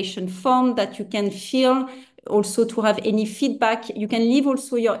evaluation form that you can fill also to have any feedback. You can leave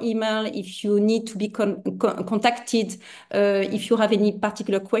also your email if you need to be contacted if you have any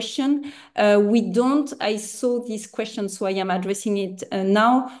particular question. I saw this question, so I am addressing it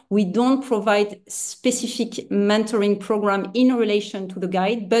now. We don't provide specific mentoring program in relation to the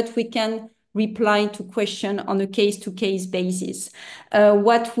guide, but we can reply to question on a case-to-case basis.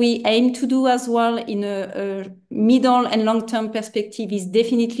 What we aim to do as well in a middle and long-term perspective is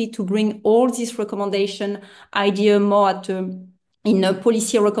definitely to bring all these recommendation idea more in a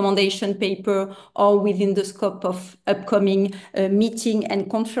policy recommendation paper or within the scope of upcoming meeting and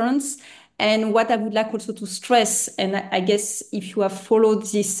conference. And what I would like also to stress, and I guess if you have followed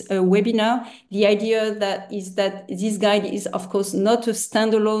this webinar, the idea is that this guide is, of course, not a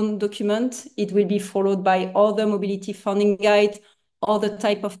standalone document. It will be followed by other mobility funding guides, other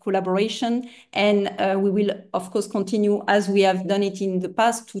type of collaboration. And we will, of course, continue as we have done it in the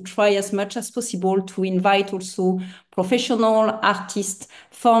past to try as much as possible to invite also professional artists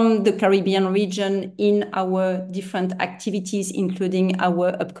from the Caribbean region in our different activities, including our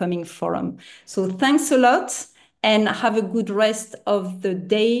upcoming forum. So thanks a lot and have a good rest of the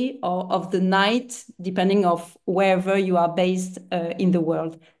day or of the night, depending on wherever you are based in the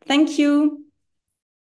world. Thank you.